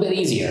little bit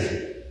easier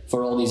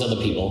for all these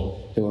other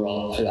people who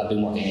have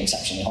been working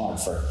exceptionally hard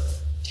for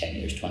 10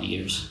 years, 20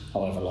 years,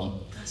 however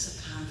long. That's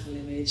a powerful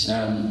image.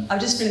 I'm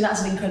just feeling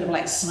that's an incredible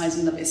exercise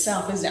in and of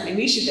itself, isn't it? I mean,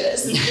 we should do it.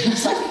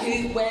 It's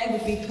like, where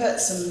would we put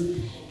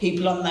some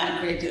people on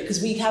that grid?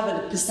 Because we have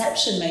a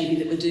perception maybe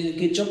that we're doing a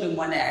good job in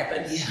one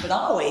area, but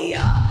are we?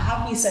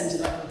 Have we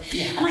centred them?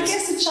 Yeah. And I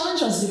guess the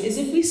challenge is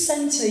if we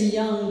centre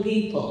young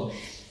people,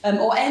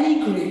 or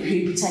any group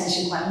who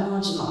potentially quite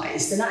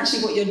marginalised, then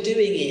actually what you're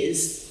doing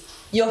is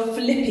you're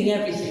flipping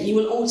everything. You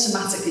will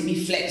automatically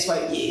be flipped,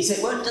 won't you? So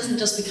it doesn't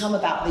just become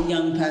about the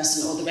young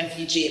person or the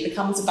refugee. It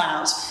becomes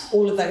about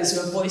all of those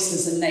who are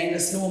voiceless and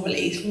nameless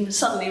normally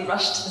suddenly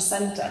rush to the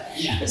centre.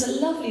 Yeah. It's a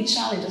lovely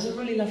challenge. It's a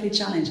really lovely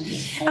challenge.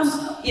 It's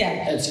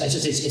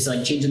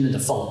like changing the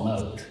default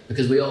mode,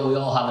 because we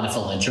all have a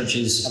default. In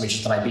churches, every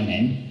church that I've been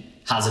in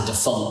has a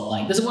default.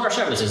 Like, this is what our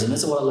service is, and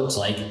this is what it looks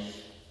like.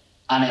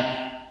 And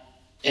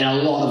in a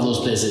lot of those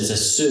places,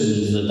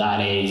 assume that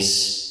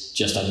is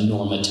just a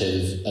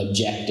normative,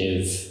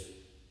 objective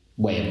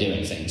way of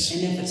doing things.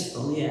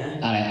 Inevitable, yeah.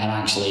 And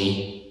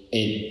actually,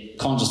 it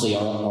consciously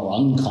or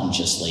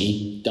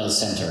unconsciously does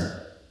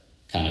centre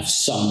kind of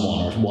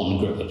someone or one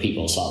group of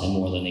people slightly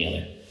more than the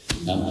other.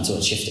 And so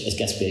it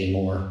gets being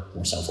more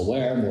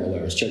self-aware, more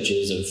aware as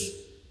churches of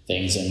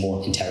things, and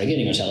more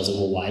interrogating ourselves of,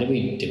 well, why do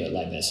we do it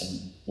like this?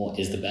 And what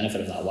is the benefit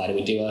of that? Why do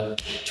we do a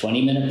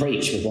 20-minute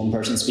preach with one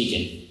person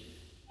speaking?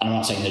 And I'm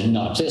not saying there's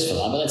not a place for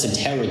that, but let's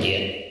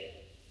interrogate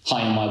how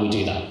and why we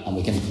do that. And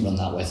we can run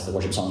that with the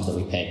worship songs that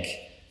we pick,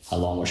 how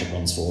long worship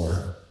runs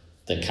for,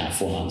 the kind of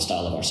format and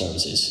style of our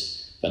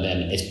services. But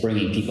then it's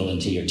bringing people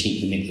into your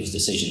team who make those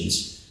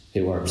decisions,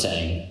 who are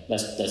saying,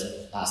 let's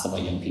ask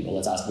about young people,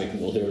 let's ask about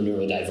people who are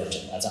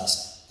neurodivergent, let's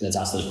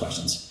ask those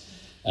questions.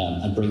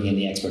 And bring in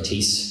the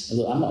expertise.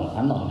 I'm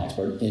not an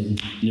expert in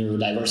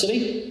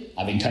neurodiversity.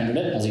 I've encountered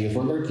it as a youth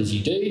worker, because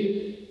you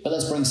do. But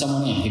let's bring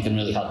someone in who can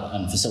really help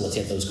and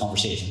facilitate those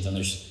conversations. And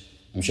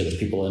I'm sure there's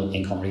people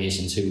in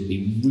congregations who would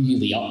be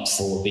really up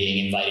for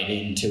being invited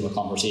into a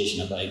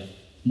conversation about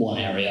one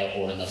area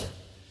or another.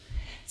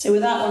 So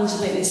without wanting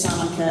to make this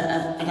sound like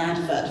an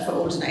advert for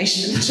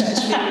ordination in the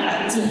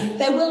church,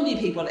 there will be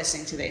people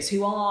listening to this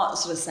who are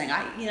sort of saying,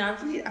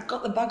 I've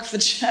got the bug for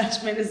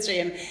church ministry,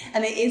 and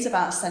it is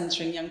about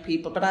centering young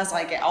people. But as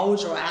I get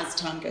older, or as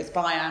time goes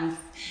by, I'm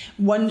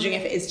wondering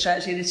if it is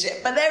church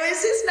leadership. But there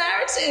is this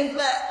narrative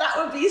that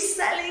would be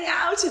selling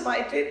out if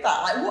I did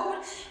that.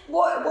 Like,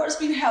 what's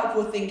been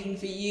helpful thinking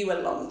for you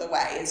along the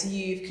way as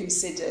you've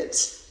considered?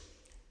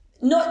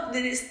 Not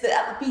that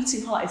at the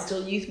beating heart is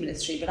still youth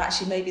ministry, but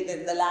actually maybe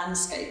the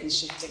landscape is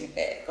shifting a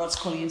bit. God's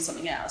calling you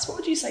something else. What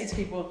would you say to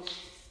people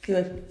who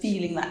are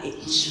feeling that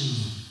itch?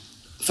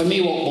 For me,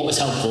 what was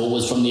helpful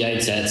was from the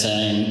outset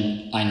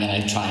saying, I'm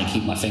going to try and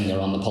keep my finger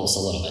on the pulse a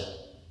little bit.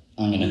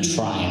 I'm going to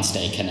try and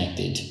stay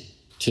connected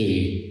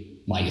to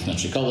my youth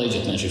ministry colleagues,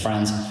 youth ministry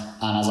friends.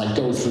 And as I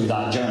go through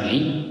that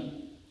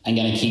journey, I'm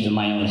going to keep in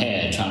my own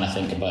head trying to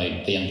think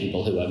about the young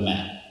people who I've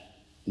met,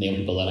 the young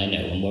people that I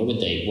know, and where do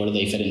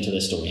they fit into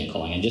this story and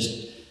calling, and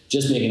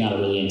just making that a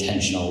really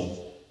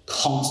intentional,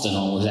 constant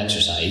almost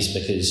exercise,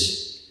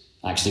 because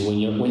actually when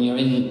you're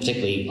in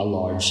particularly a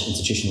large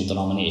institutional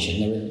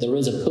denomination, there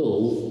is a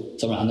pull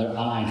somewhere, and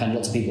I encountered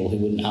lots of people who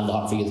wouldn't have the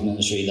heart for youth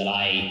ministry that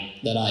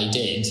I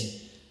did,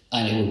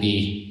 and there would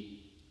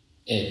be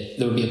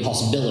a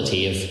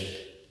possibility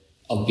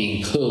of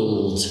being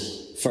pulled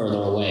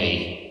further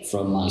away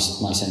from my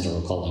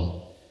central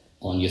calling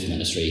on youth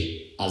ministry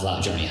as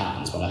that journey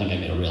happens. But I think I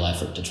made a real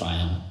effort to try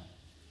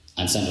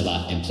and centre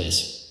that in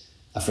place.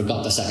 I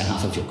forgot the second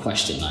half of your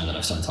question now that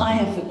I've started talking.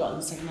 I have forgotten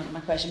the second half of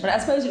my question, but I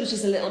suppose it was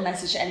just a little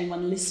message to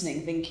anyone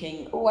listening,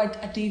 thinking, I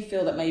do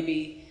feel that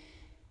maybe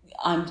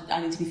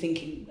I need to be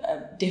thinking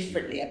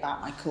differently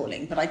about my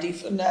calling, but I do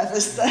feel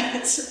nervous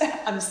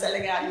that I'm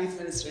selling out youth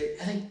ministry.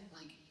 I think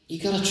you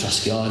gotta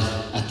trust God.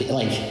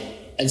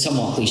 It's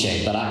somewhat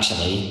cliche, but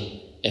actually,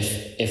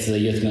 if the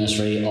youth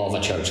ministry of a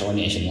church or a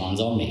nation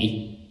lands on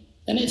me,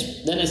 then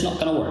it's not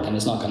going to work and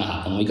it's not going to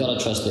happen. We got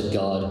to trust that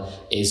God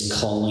is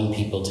calling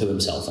people to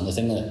himself. And the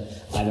thing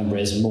that I've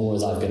embraced more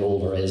as I've got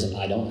older is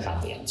I don't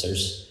have the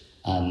answers.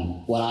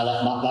 When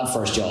that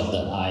first job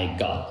that I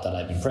got, that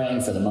I've been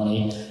praying for the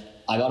money,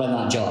 I got in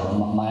that job.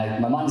 My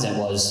mindset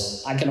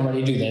was, I can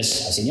already do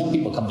this. I've seen young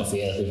people come to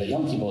faith. We've got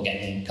young people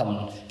getting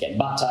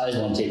baptized,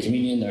 want to take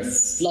communion. They're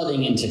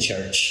flooding into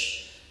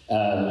church.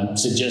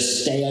 So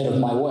just stay out of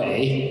my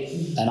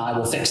way and I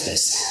will fix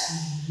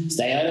this.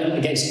 Stay out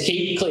of it,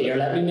 keep clear,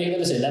 let me make the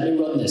decision, let me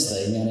run this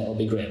thing and it'll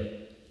be great.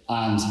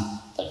 And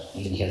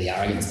you can hear the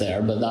arrogance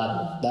there, but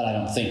that I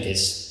don't think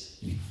is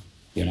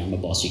I'm a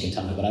boss, you can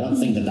tell me, but I don't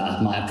think that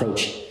that's my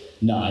approach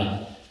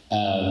now.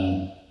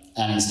 And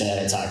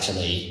instead it's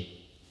actually,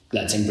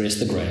 let's embrace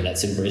the grey,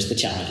 let's embrace the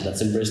challenge,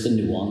 let's embrace the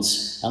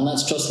nuance, and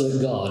let's trust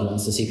that God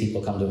wants to see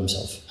people come to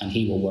himself, and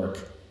he will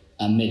work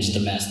amidst the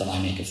mess that I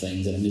make of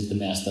things, and amidst the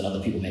mess that other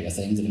people make of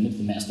things, and amidst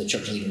the mess that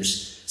church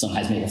leaders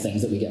sometimes make of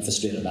things that we get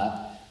frustrated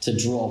at, to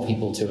draw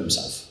people to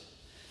himself.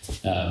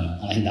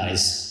 And I think that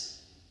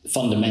is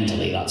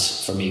fundamentally,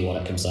 that's for me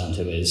what it comes down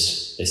to,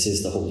 is this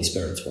is the Holy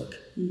Spirit's work.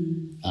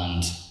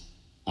 And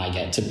I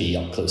get to be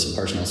up close and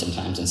personal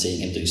sometimes and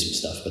seeing him do some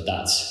stuff, but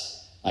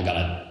I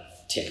gotta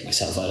take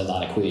myself out of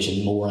that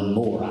equation more and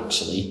more,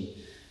 actually,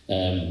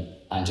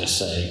 and just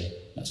say,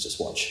 let's just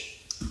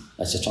watch.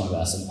 Let's just try my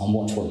best and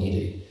watch what you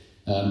do.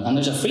 And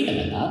there's a freedom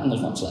in that, and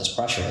there's much less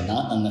pressure in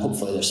that, and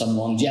hopefully there's some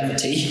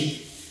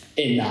longevity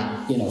in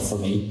that, for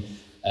me.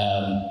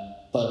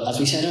 But as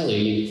we said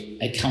earlier,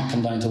 it can't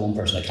come down to one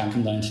person. It can't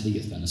come down to the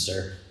youth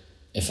minister.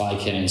 If I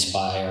can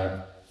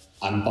inspire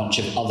a bunch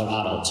of other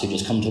adults who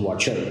just come to our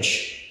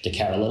church to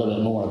care a little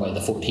bit more about the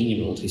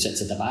 14-year-old who sits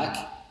at the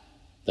back,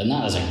 then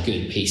that is a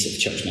good piece of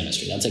church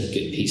ministry. That's a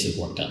good piece of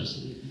work done.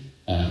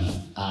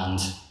 And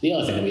the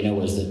other thing that we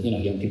know is that,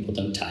 young people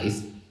don't tithe.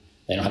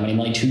 They don't have any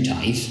money to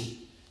tithe.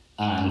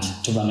 And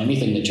to run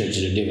anything that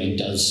churches are doing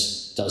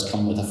does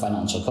come with a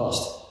financial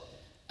cost.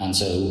 And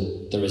so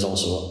there is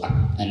also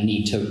a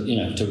need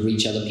to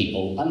reach other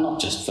people, and not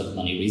just for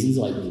money reasons,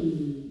 like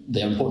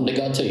they're important to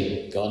God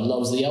too. God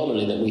loves the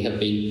elderly that we have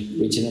been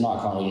reaching in our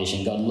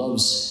congregation. God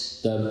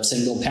loves the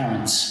single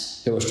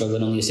parents who are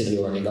struggling on the estate that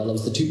we're working. God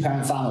loves the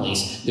 2-parent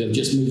families who have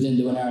just moved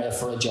into an area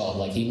for a job.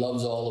 Like, he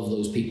loves all of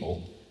those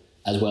people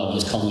as well, and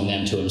is calling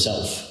them to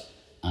himself.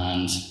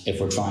 And if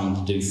we're trying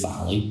to do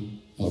family,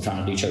 and we're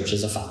trying to do church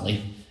as a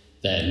family,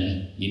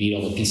 then you need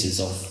all the pieces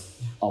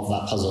of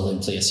that puzzle in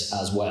place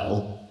as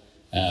well.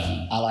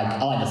 I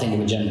like to think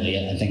of it generally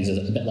and things as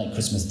a bit like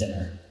Christmas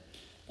dinner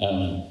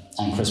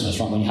and Christmas,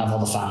 right, when you have all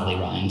the family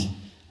round,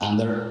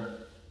 and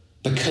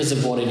because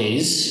of what it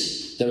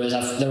is, there is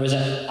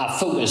a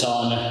focus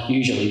on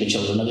usually the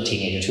children or the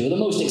teenagers who are the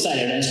most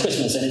excited, and it's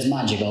Christmas and it's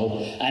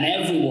magical, and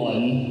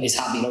everyone is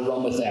happy to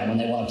run with them when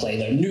they want to play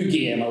their new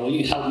game, or will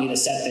you help me to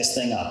set this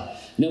thing up?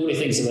 Nobody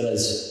thinks of it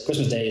as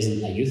Christmas Day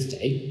isn't a youth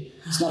day.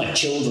 It's not a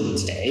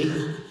children's day.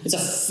 It's a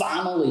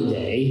family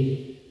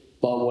day.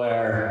 But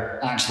where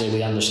actually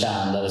we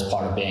understand that as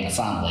part of being a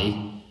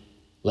family,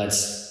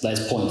 let's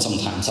point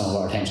sometimes some of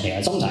our attention here.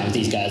 And sometimes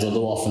these guys will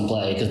go off and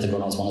play because the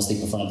grown-ups want to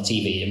sleep in front of the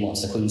TV and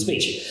watch the Queen's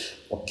Speech,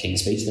 or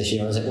King's Speech this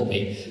year as it will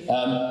be.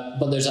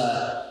 But there's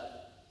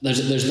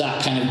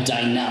that kind of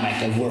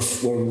dynamic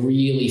of we're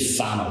really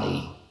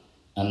family,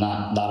 and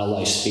that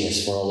allows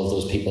space for all of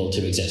those people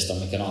to exist,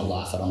 and we can all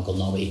laugh at Uncle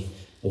Nobby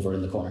over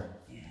in the corner.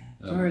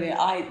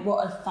 Brilliant.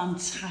 What a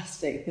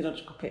fantastic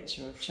theological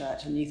picture of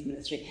church and youth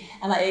ministry.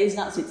 And it is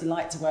an absolute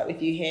delight to work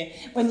with you here.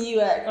 When you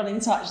got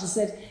in touch and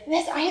said,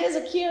 I hear there's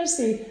a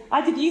curiosity.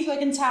 I did youth work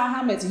in Tower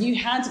Hamlets. You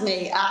had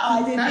me.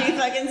 I did youth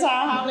work in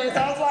Tower Hamlets.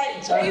 I was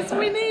like, jeez,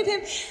 we need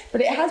him.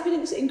 But it has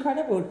been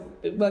incredible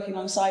working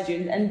alongside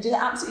you and just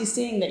absolutely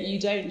seeing that you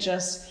don't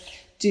just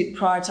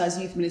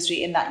prioritise youth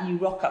ministry in that you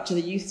rock up to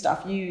the youth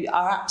stuff. You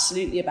are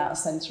absolutely about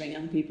centering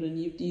young people,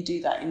 and you do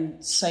that in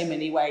so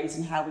many ways,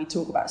 and how we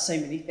talk about so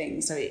many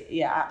things. So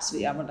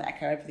absolutely, I want to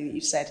echo everything that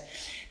you've said.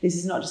 This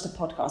is not just a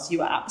podcast.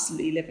 You are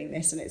absolutely living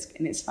this, and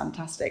it's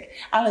fantastic.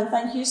 Alan,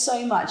 thank you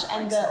so much.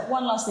 And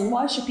one last thing,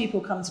 why should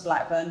people come to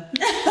Blackburn?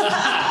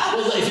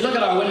 Well, if you look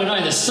at our window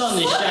now, the sun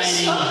is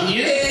shining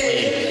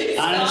beautifully.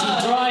 And as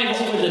you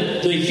drive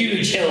over the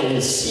huge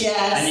hills,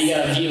 and you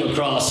get a view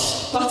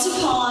across. Butter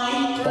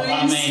pie, brews.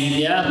 I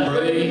mean,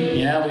 brew.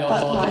 Yeah, we all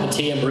call it a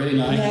tea and brew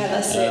now. Yeah,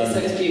 that's it. So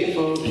it's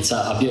beautiful. It's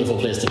a beautiful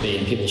place to be,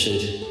 and people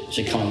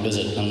should come and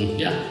visit and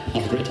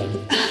have a great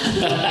time.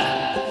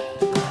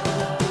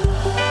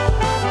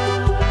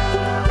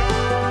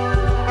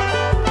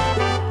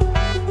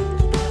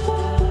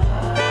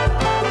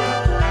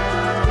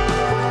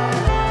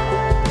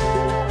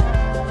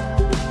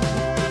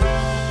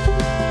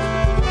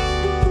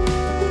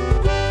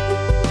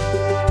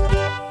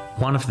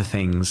 One of the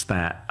things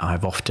that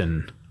I've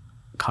often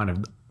kind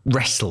of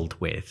wrestled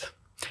with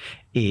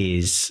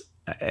is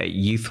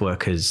youth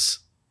workers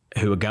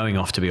who are going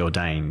off to be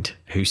ordained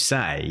who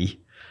say,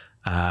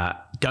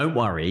 don't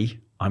worry,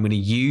 I'm going to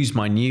use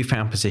my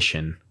newfound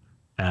position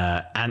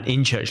and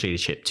in church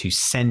leadership to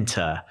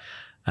centre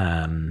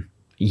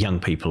young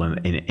people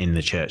in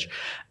the church.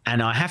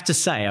 And I have to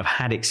say, I've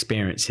had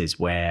experiences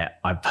where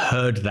I've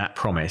heard that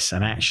promise,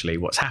 and actually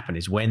what's happened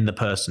is when the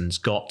person's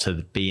got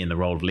to be in the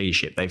role of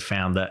leadership, they've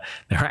found that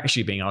they're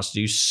actually being asked to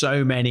do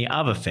so many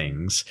other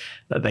things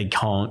that they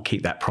can't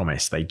keep that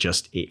promise.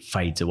 It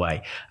fades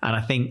away. And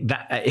I think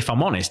that, if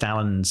I'm honest,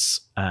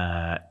 Alan's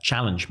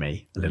challenged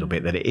me a little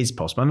bit that it is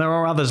possible. And there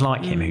are others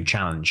like him who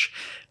challenge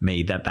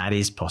me that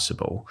is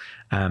possible.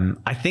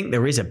 I think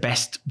there is a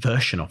best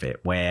version of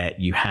it where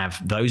you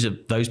have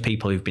those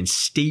people who've been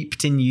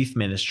steeped in youth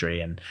ministry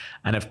and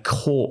have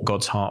caught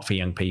God's heart for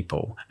young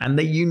people, and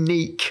they're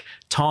unique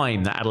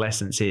time that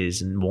adolescence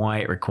is and why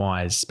it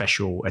requires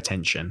special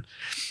attention,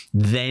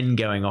 then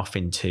going off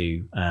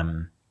into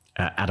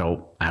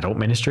adult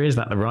ministry, is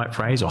that the right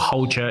phrase, or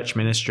whole church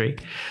ministry?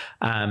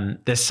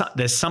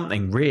 There's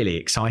something really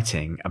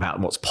exciting about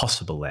what's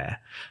possible there.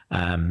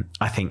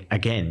 I think,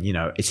 again,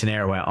 it's an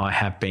area where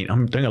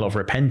I'm doing a lot of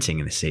repenting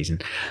in this season,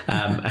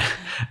 the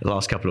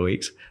last couple of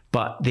weeks,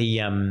 but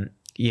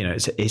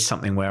it's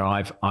something where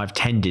I've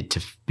tended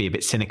to be a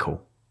bit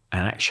cynical,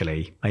 and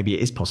actually maybe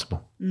it is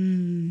possible.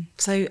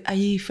 So are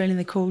you feeling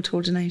the call to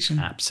ordination?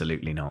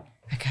 Absolutely not.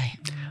 Okay.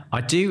 I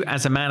do,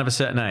 as a man of a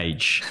certain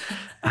age,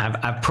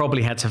 I've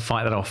probably had to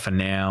fight that off for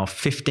now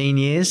 15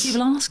 years.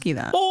 People ask you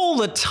that? All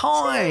the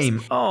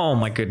time. Oh,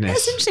 my goodness.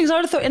 It's interesting, because I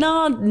would have thought in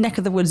our neck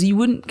of the woods you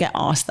wouldn't get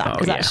asked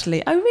that.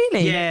 Oh,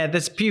 really? Yeah,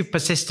 there's a few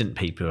persistent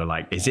people who are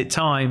like, is it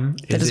time?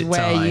 That just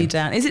wear you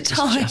down. Is it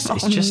time?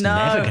 It's just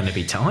never going to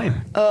be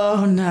time.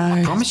 Oh, no.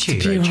 I promise you,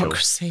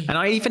 bureaucracy. Rachel. And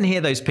I even hear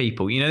those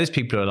people, those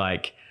people who are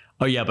like,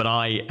 oh, yeah, but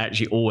I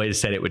actually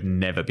always said it would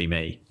never be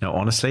me. No,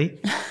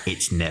 honestly,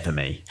 it's never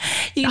me.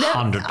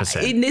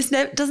 100%. This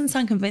doesn't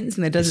sound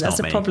convincing, though, does it? That's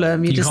the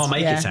problem. You can't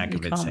make it sound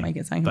convincing. You can't make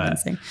it sound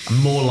convincing. But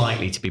I'm more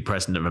likely to be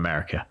president of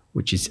America,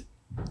 which is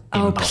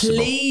impossible. Oh,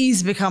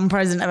 please become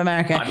president of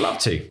America. I'd love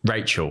to.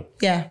 Rachel.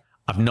 Yeah.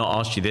 I've not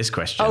asked you this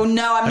question. Oh,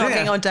 no, I'm not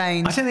getting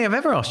ordained. I don't think I've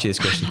ever asked you this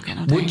question. I'm not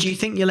getting ordained. Would you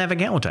think you'll ever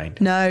get ordained?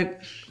 No.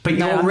 But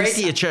you're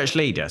already a church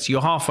leader, so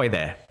you're halfway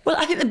there. Well,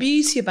 I think the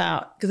beauty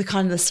about the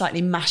kind of the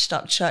slightly mashed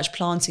up church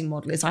planting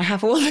model is I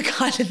have all the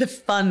kind of the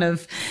fun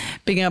of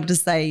being able to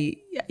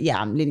say,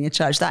 yeah, I'm leading a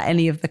church, that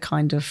any of the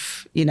kind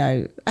of,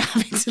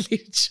 having to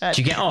lead a church.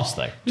 Do you get asked,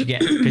 though?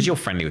 Because you're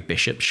friendly with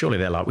bishops, surely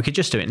they're like, we could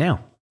just do it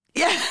now.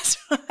 Yeah, that's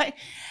right.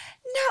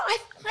 No,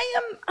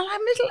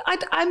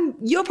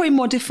 you're probably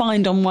more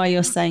defined on why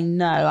you're saying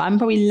no. I'm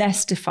probably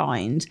less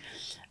defined.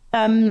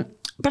 But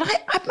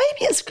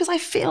maybe it's because I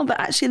feel that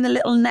actually in the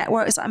little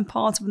networks that I'm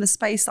part of, in the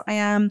space that I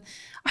am,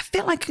 I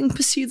feel I can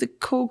pursue the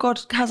call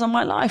God has on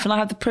my life, and I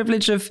have the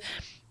privilege of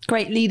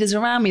great leaders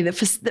around me that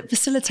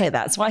facilitate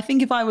that. So I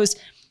think if I was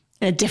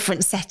in a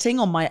different setting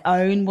on my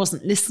own,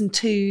 wasn't listened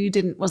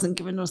to, wasn't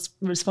given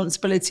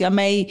responsibility,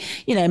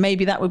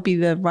 maybe that would be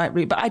the right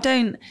route. But I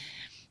don't.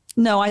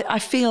 No, I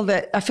feel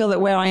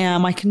that where I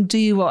am, I can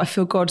do what I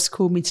feel God's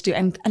called me to do,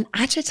 and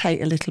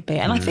agitate a little bit.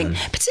 And I think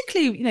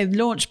particularly,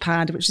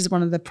 Launchpad, which is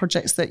one of the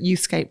projects that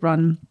Youthscape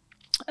run,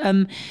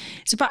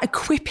 it's about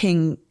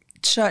equipping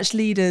church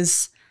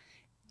leaders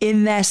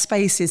in their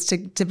spaces to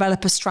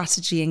develop a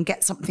strategy and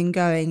get something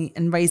going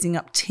and raising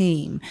up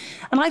team.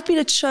 And I've been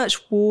a church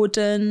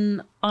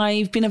warden.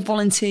 I've been a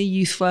volunteer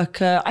youth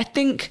worker. I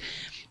think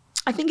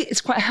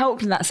it's quite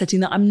helpful in that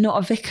setting that I'm not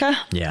a vicar.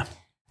 Yeah.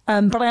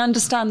 But I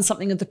understand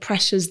something of the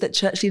pressures that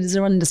church leaders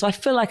are under. So I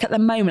feel like at the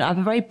moment I have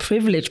a very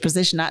privileged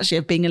position actually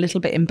of being a little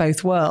bit in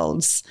both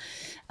worlds.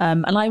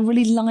 And I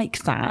really like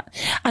that.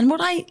 And what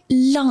I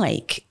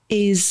like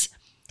is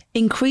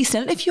increasing,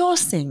 I don't know if you're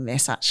seeing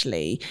this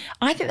actually,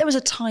 I think there was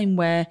a time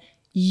where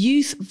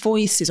youth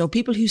voices or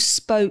people who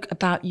spoke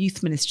about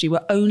youth ministry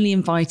were only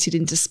invited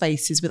into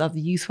spaces with other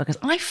youth workers.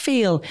 Do you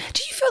feel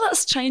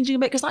that's changing a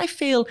bit? Because I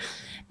feel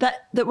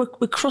that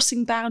we're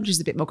crossing boundaries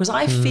a bit more, because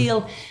I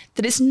feel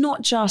that it's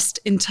not just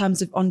in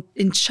terms of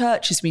in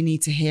churches we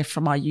need to hear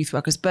from our youth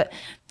workers, but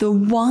the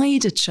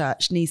wider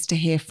church needs to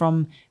hear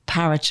from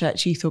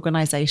parachurch youth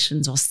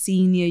organisations or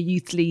senior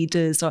youth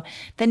leaders, or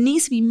there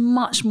needs to be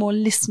much more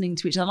listening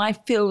to each other. And I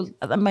feel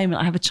at the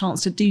moment I have a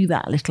chance to do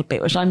that a little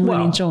bit, which I'm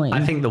really enjoying.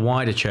 I think the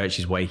wider church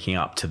is waking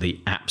up to the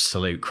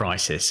absolute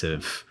crisis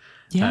of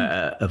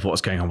what's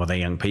going on with their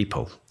young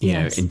people, you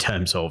know, in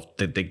terms of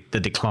the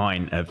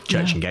decline of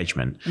church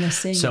engagement.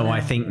 So I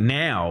think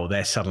now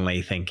they're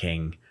suddenly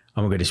thinking,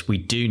 oh my goodness, we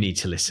do need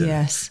to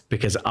listen,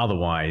 because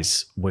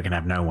otherwise we're going to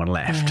have no one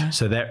left.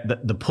 So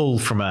the pull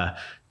from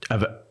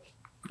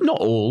not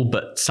all,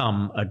 but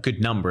a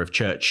good number of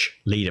church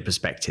leader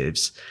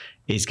perspectives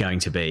is going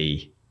to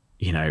be,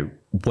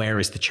 where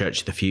is the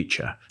church of the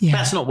future?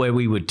 That's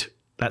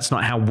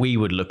not how we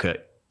would look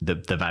at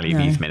the value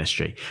of youth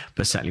ministry,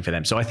 but certainly for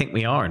them. So I think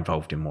we are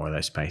involved in more of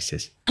those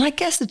spaces. And I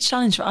guess the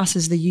challenge for us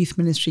as the youth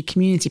ministry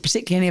community,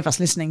 particularly any of us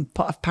listening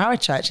part of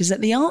parachurch, is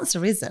that the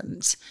answer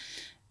isn't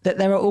that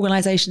there are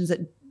organisations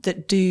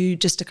that do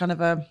just a kind of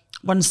a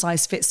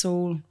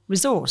one-size-fits-all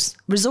resource.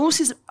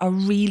 Resources are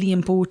really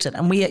important,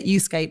 and we at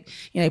Youthscape,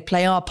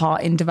 play our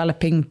part in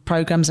developing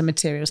programmes and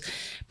materials.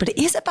 But it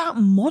is about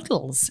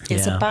models.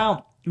 It's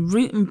about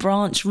root and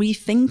branch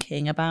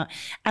rethinking about,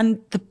 and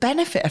the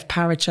benefit of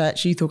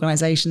parachurch youth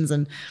organisations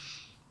and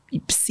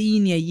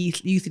senior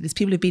youth leaders,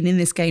 people who've been in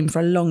this game for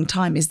a long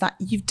time, is that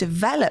you've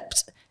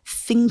developed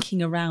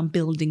thinking around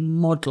building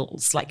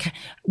models. Like,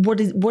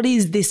 what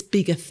is this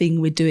bigger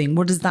thing we're doing?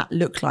 What does that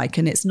look like?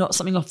 And it's not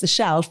something off the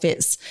shelf.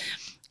 It's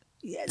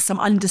some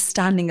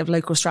understanding of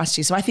local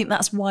strategy. So I think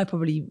that's why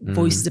probably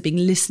voices are being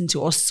listened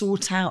to or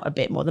sought out a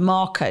bit more. The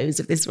Marcos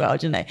of this world,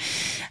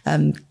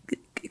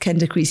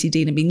 Kenda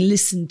Creasy-Dean are being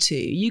listened to.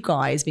 You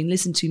guys being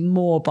listened to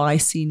more by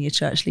senior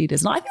church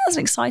leaders. And I think that's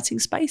an exciting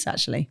space,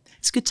 actually.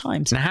 It's good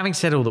times. Now, having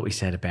said all that we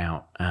said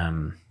about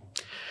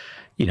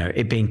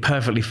it being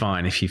perfectly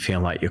fine if you feel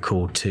like you're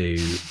called to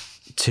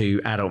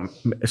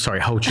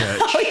whole church.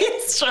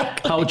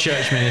 Whole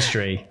church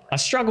ministry. I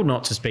struggle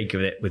not to speak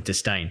of it with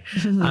disdain.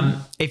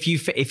 If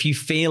you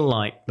feel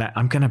like that,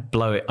 I'm going to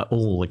blow it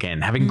all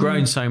again. Having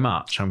grown so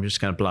much, I'm just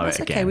going to blow it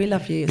again. Okay, we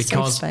love you. It's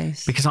safe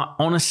space. Because I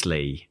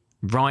honestly,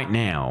 right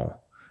now,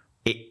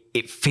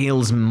 it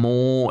feels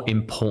more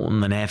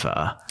important than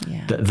ever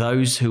that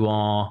those who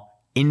are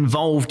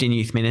involved in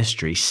youth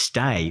ministry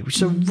stay, which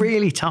is a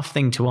really tough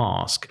thing to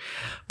ask.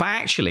 But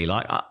actually,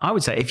 like I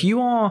would say, if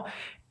you are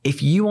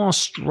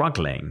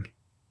struggling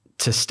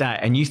to stay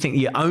and you think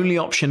the only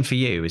option for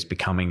you is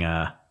becoming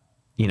a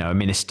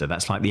minister,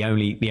 that's like the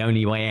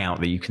only way out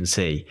that you can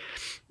see.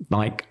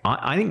 Like,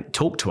 I think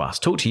talk to us,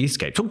 talk to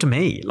Youthscape, talk to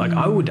me. Like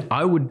I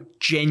would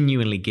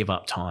genuinely give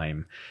up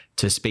time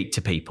to speak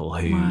to people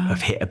who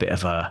have hit a bit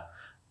of a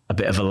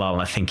lull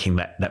and are thinking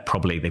that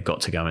probably they've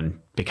got to go and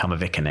become a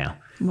vicar now.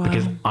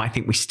 Because I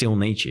think we still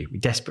need you. We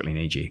desperately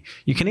need you.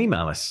 You can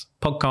email us,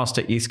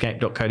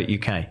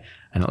 podcast@youthscape.co.uk,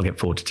 and it'll get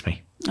forwarded to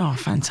me. Oh,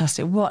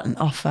 fantastic. What an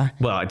offer.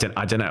 Well, I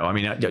don't know. I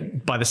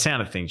mean, by the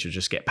sound of things, you'll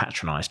just get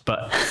patronised.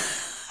 But,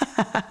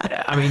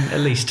 I mean,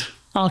 at least...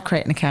 I'll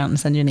create an account and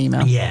send you an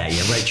email. Yeah,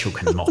 Rachel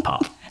can mop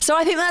up. So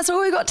I think that's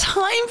all we've got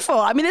time for.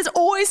 I mean, there's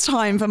always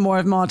time for more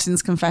of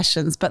Martin's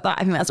confessions, but I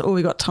think that's all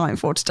we've got time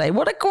for today.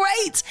 What a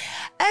great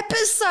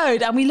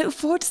episode. And we look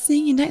forward to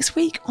seeing you next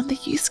week on the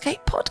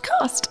Youthscape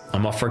podcast.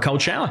 I'm off for a cold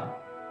shower.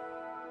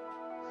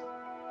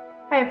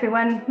 Hi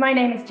everyone, my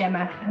name is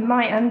Gemma and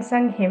my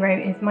unsung hero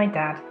is my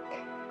dad.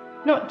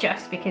 Not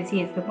just because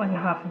he is the one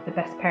half of the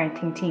best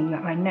parenting team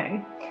that I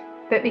know,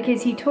 but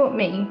because he taught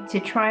me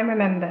to try and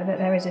remember that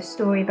there is a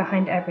story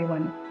behind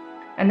everyone,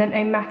 and that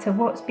no matter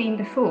what's been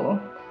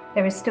before,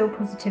 there is still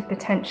positive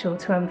potential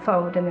to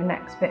unfold in the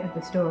next bit of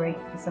the story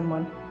for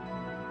someone.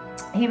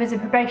 He was a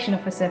probation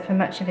officer for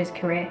much of his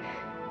career,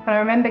 and I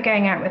remember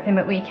going out with him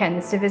at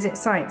weekends to visit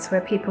sites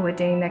where people were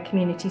doing their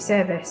community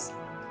service.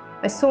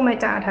 I saw my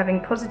dad having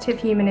positive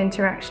human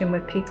interaction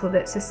with people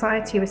that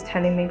society was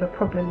telling me were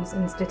problems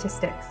and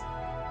statistics.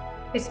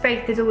 His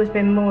faith has always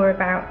been more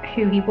about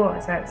who he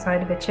was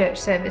outside of a church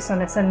service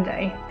on a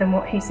Sunday than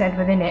what he said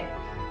within it,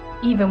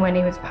 even when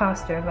he was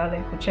pastor of our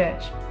local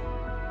church.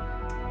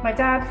 My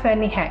dad,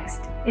 Fernley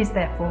Hext, is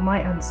therefore my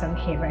unsung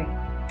hero,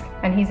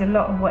 and he's a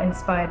lot of what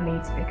inspired me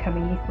to become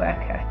a youth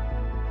worker,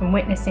 from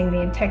witnessing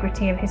the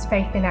integrity of his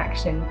faith in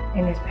action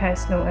in his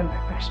personal and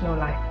professional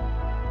life.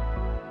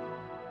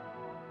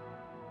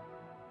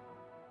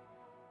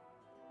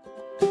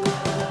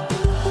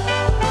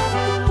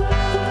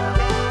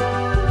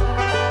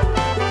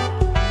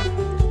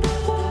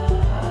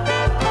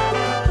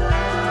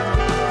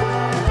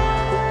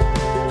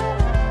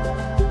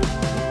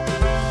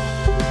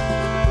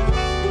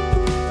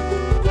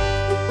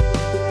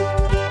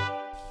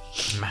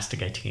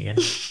 Again.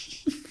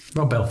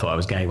 Rob Bell thought I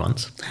was gay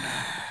once.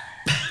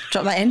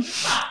 Drop that in.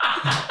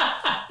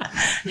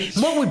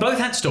 Well, we both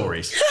had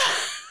stories.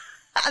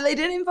 And they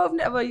didn't involve,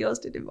 well, yours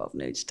did involve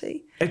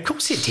nudity. Of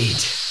course it did.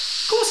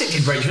 Of course it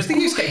did, Rachel. It's the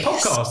Youthscape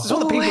podcast. It's what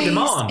the people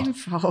demand.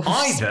 Involved.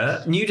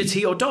 Either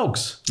nudity or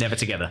dogs. Never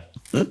together.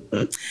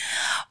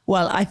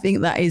 Well, I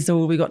think that is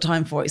all we got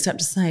time for, except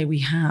to say we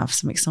have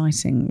some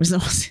exciting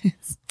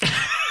resources.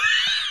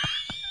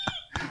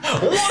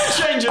 What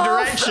a change of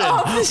direction.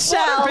 Off the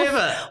shelf. What a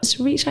pivot. Just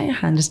reach out your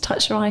hand, just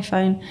touch your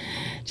iPhone,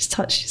 just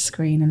touch your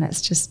screen, and let's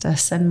just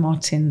send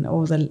Martin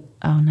all the...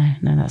 Oh, no,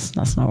 that's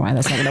not right.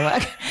 That's not going to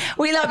work.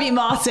 We love you,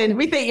 Martin.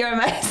 We think you're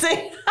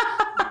amazing.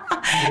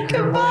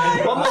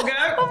 Goodbye. One more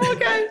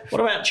go.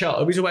 What about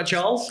Charles? Are we talking about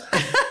Charles?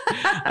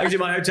 How did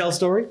my hotel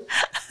story?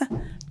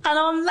 And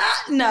on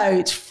that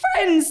note,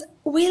 friends,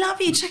 we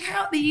love you. Check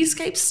out the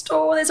Youthscape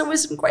store. There's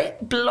always some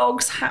great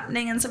blogs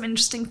happening and some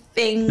interesting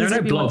things. There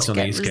are no blogs on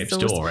the Youthscape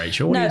store,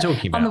 Rachel. What are you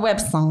talking about? On the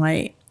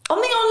website. On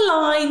the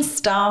online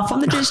stuff, on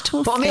the digital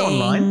on thing, the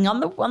online,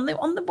 on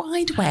the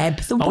wide web.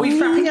 Are we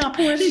wrapping up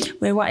already?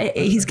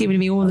 He's giving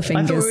me all the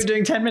fingers. I thought we were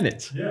doing 10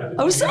 minutes. Yeah.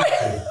 Oh, sorry.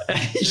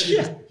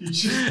 You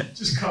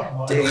just cut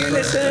my... Do you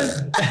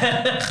listen?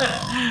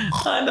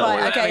 I know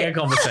we're having a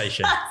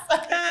conversation.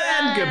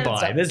 And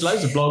goodbye. There's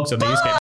loads of blogs on the Youthscape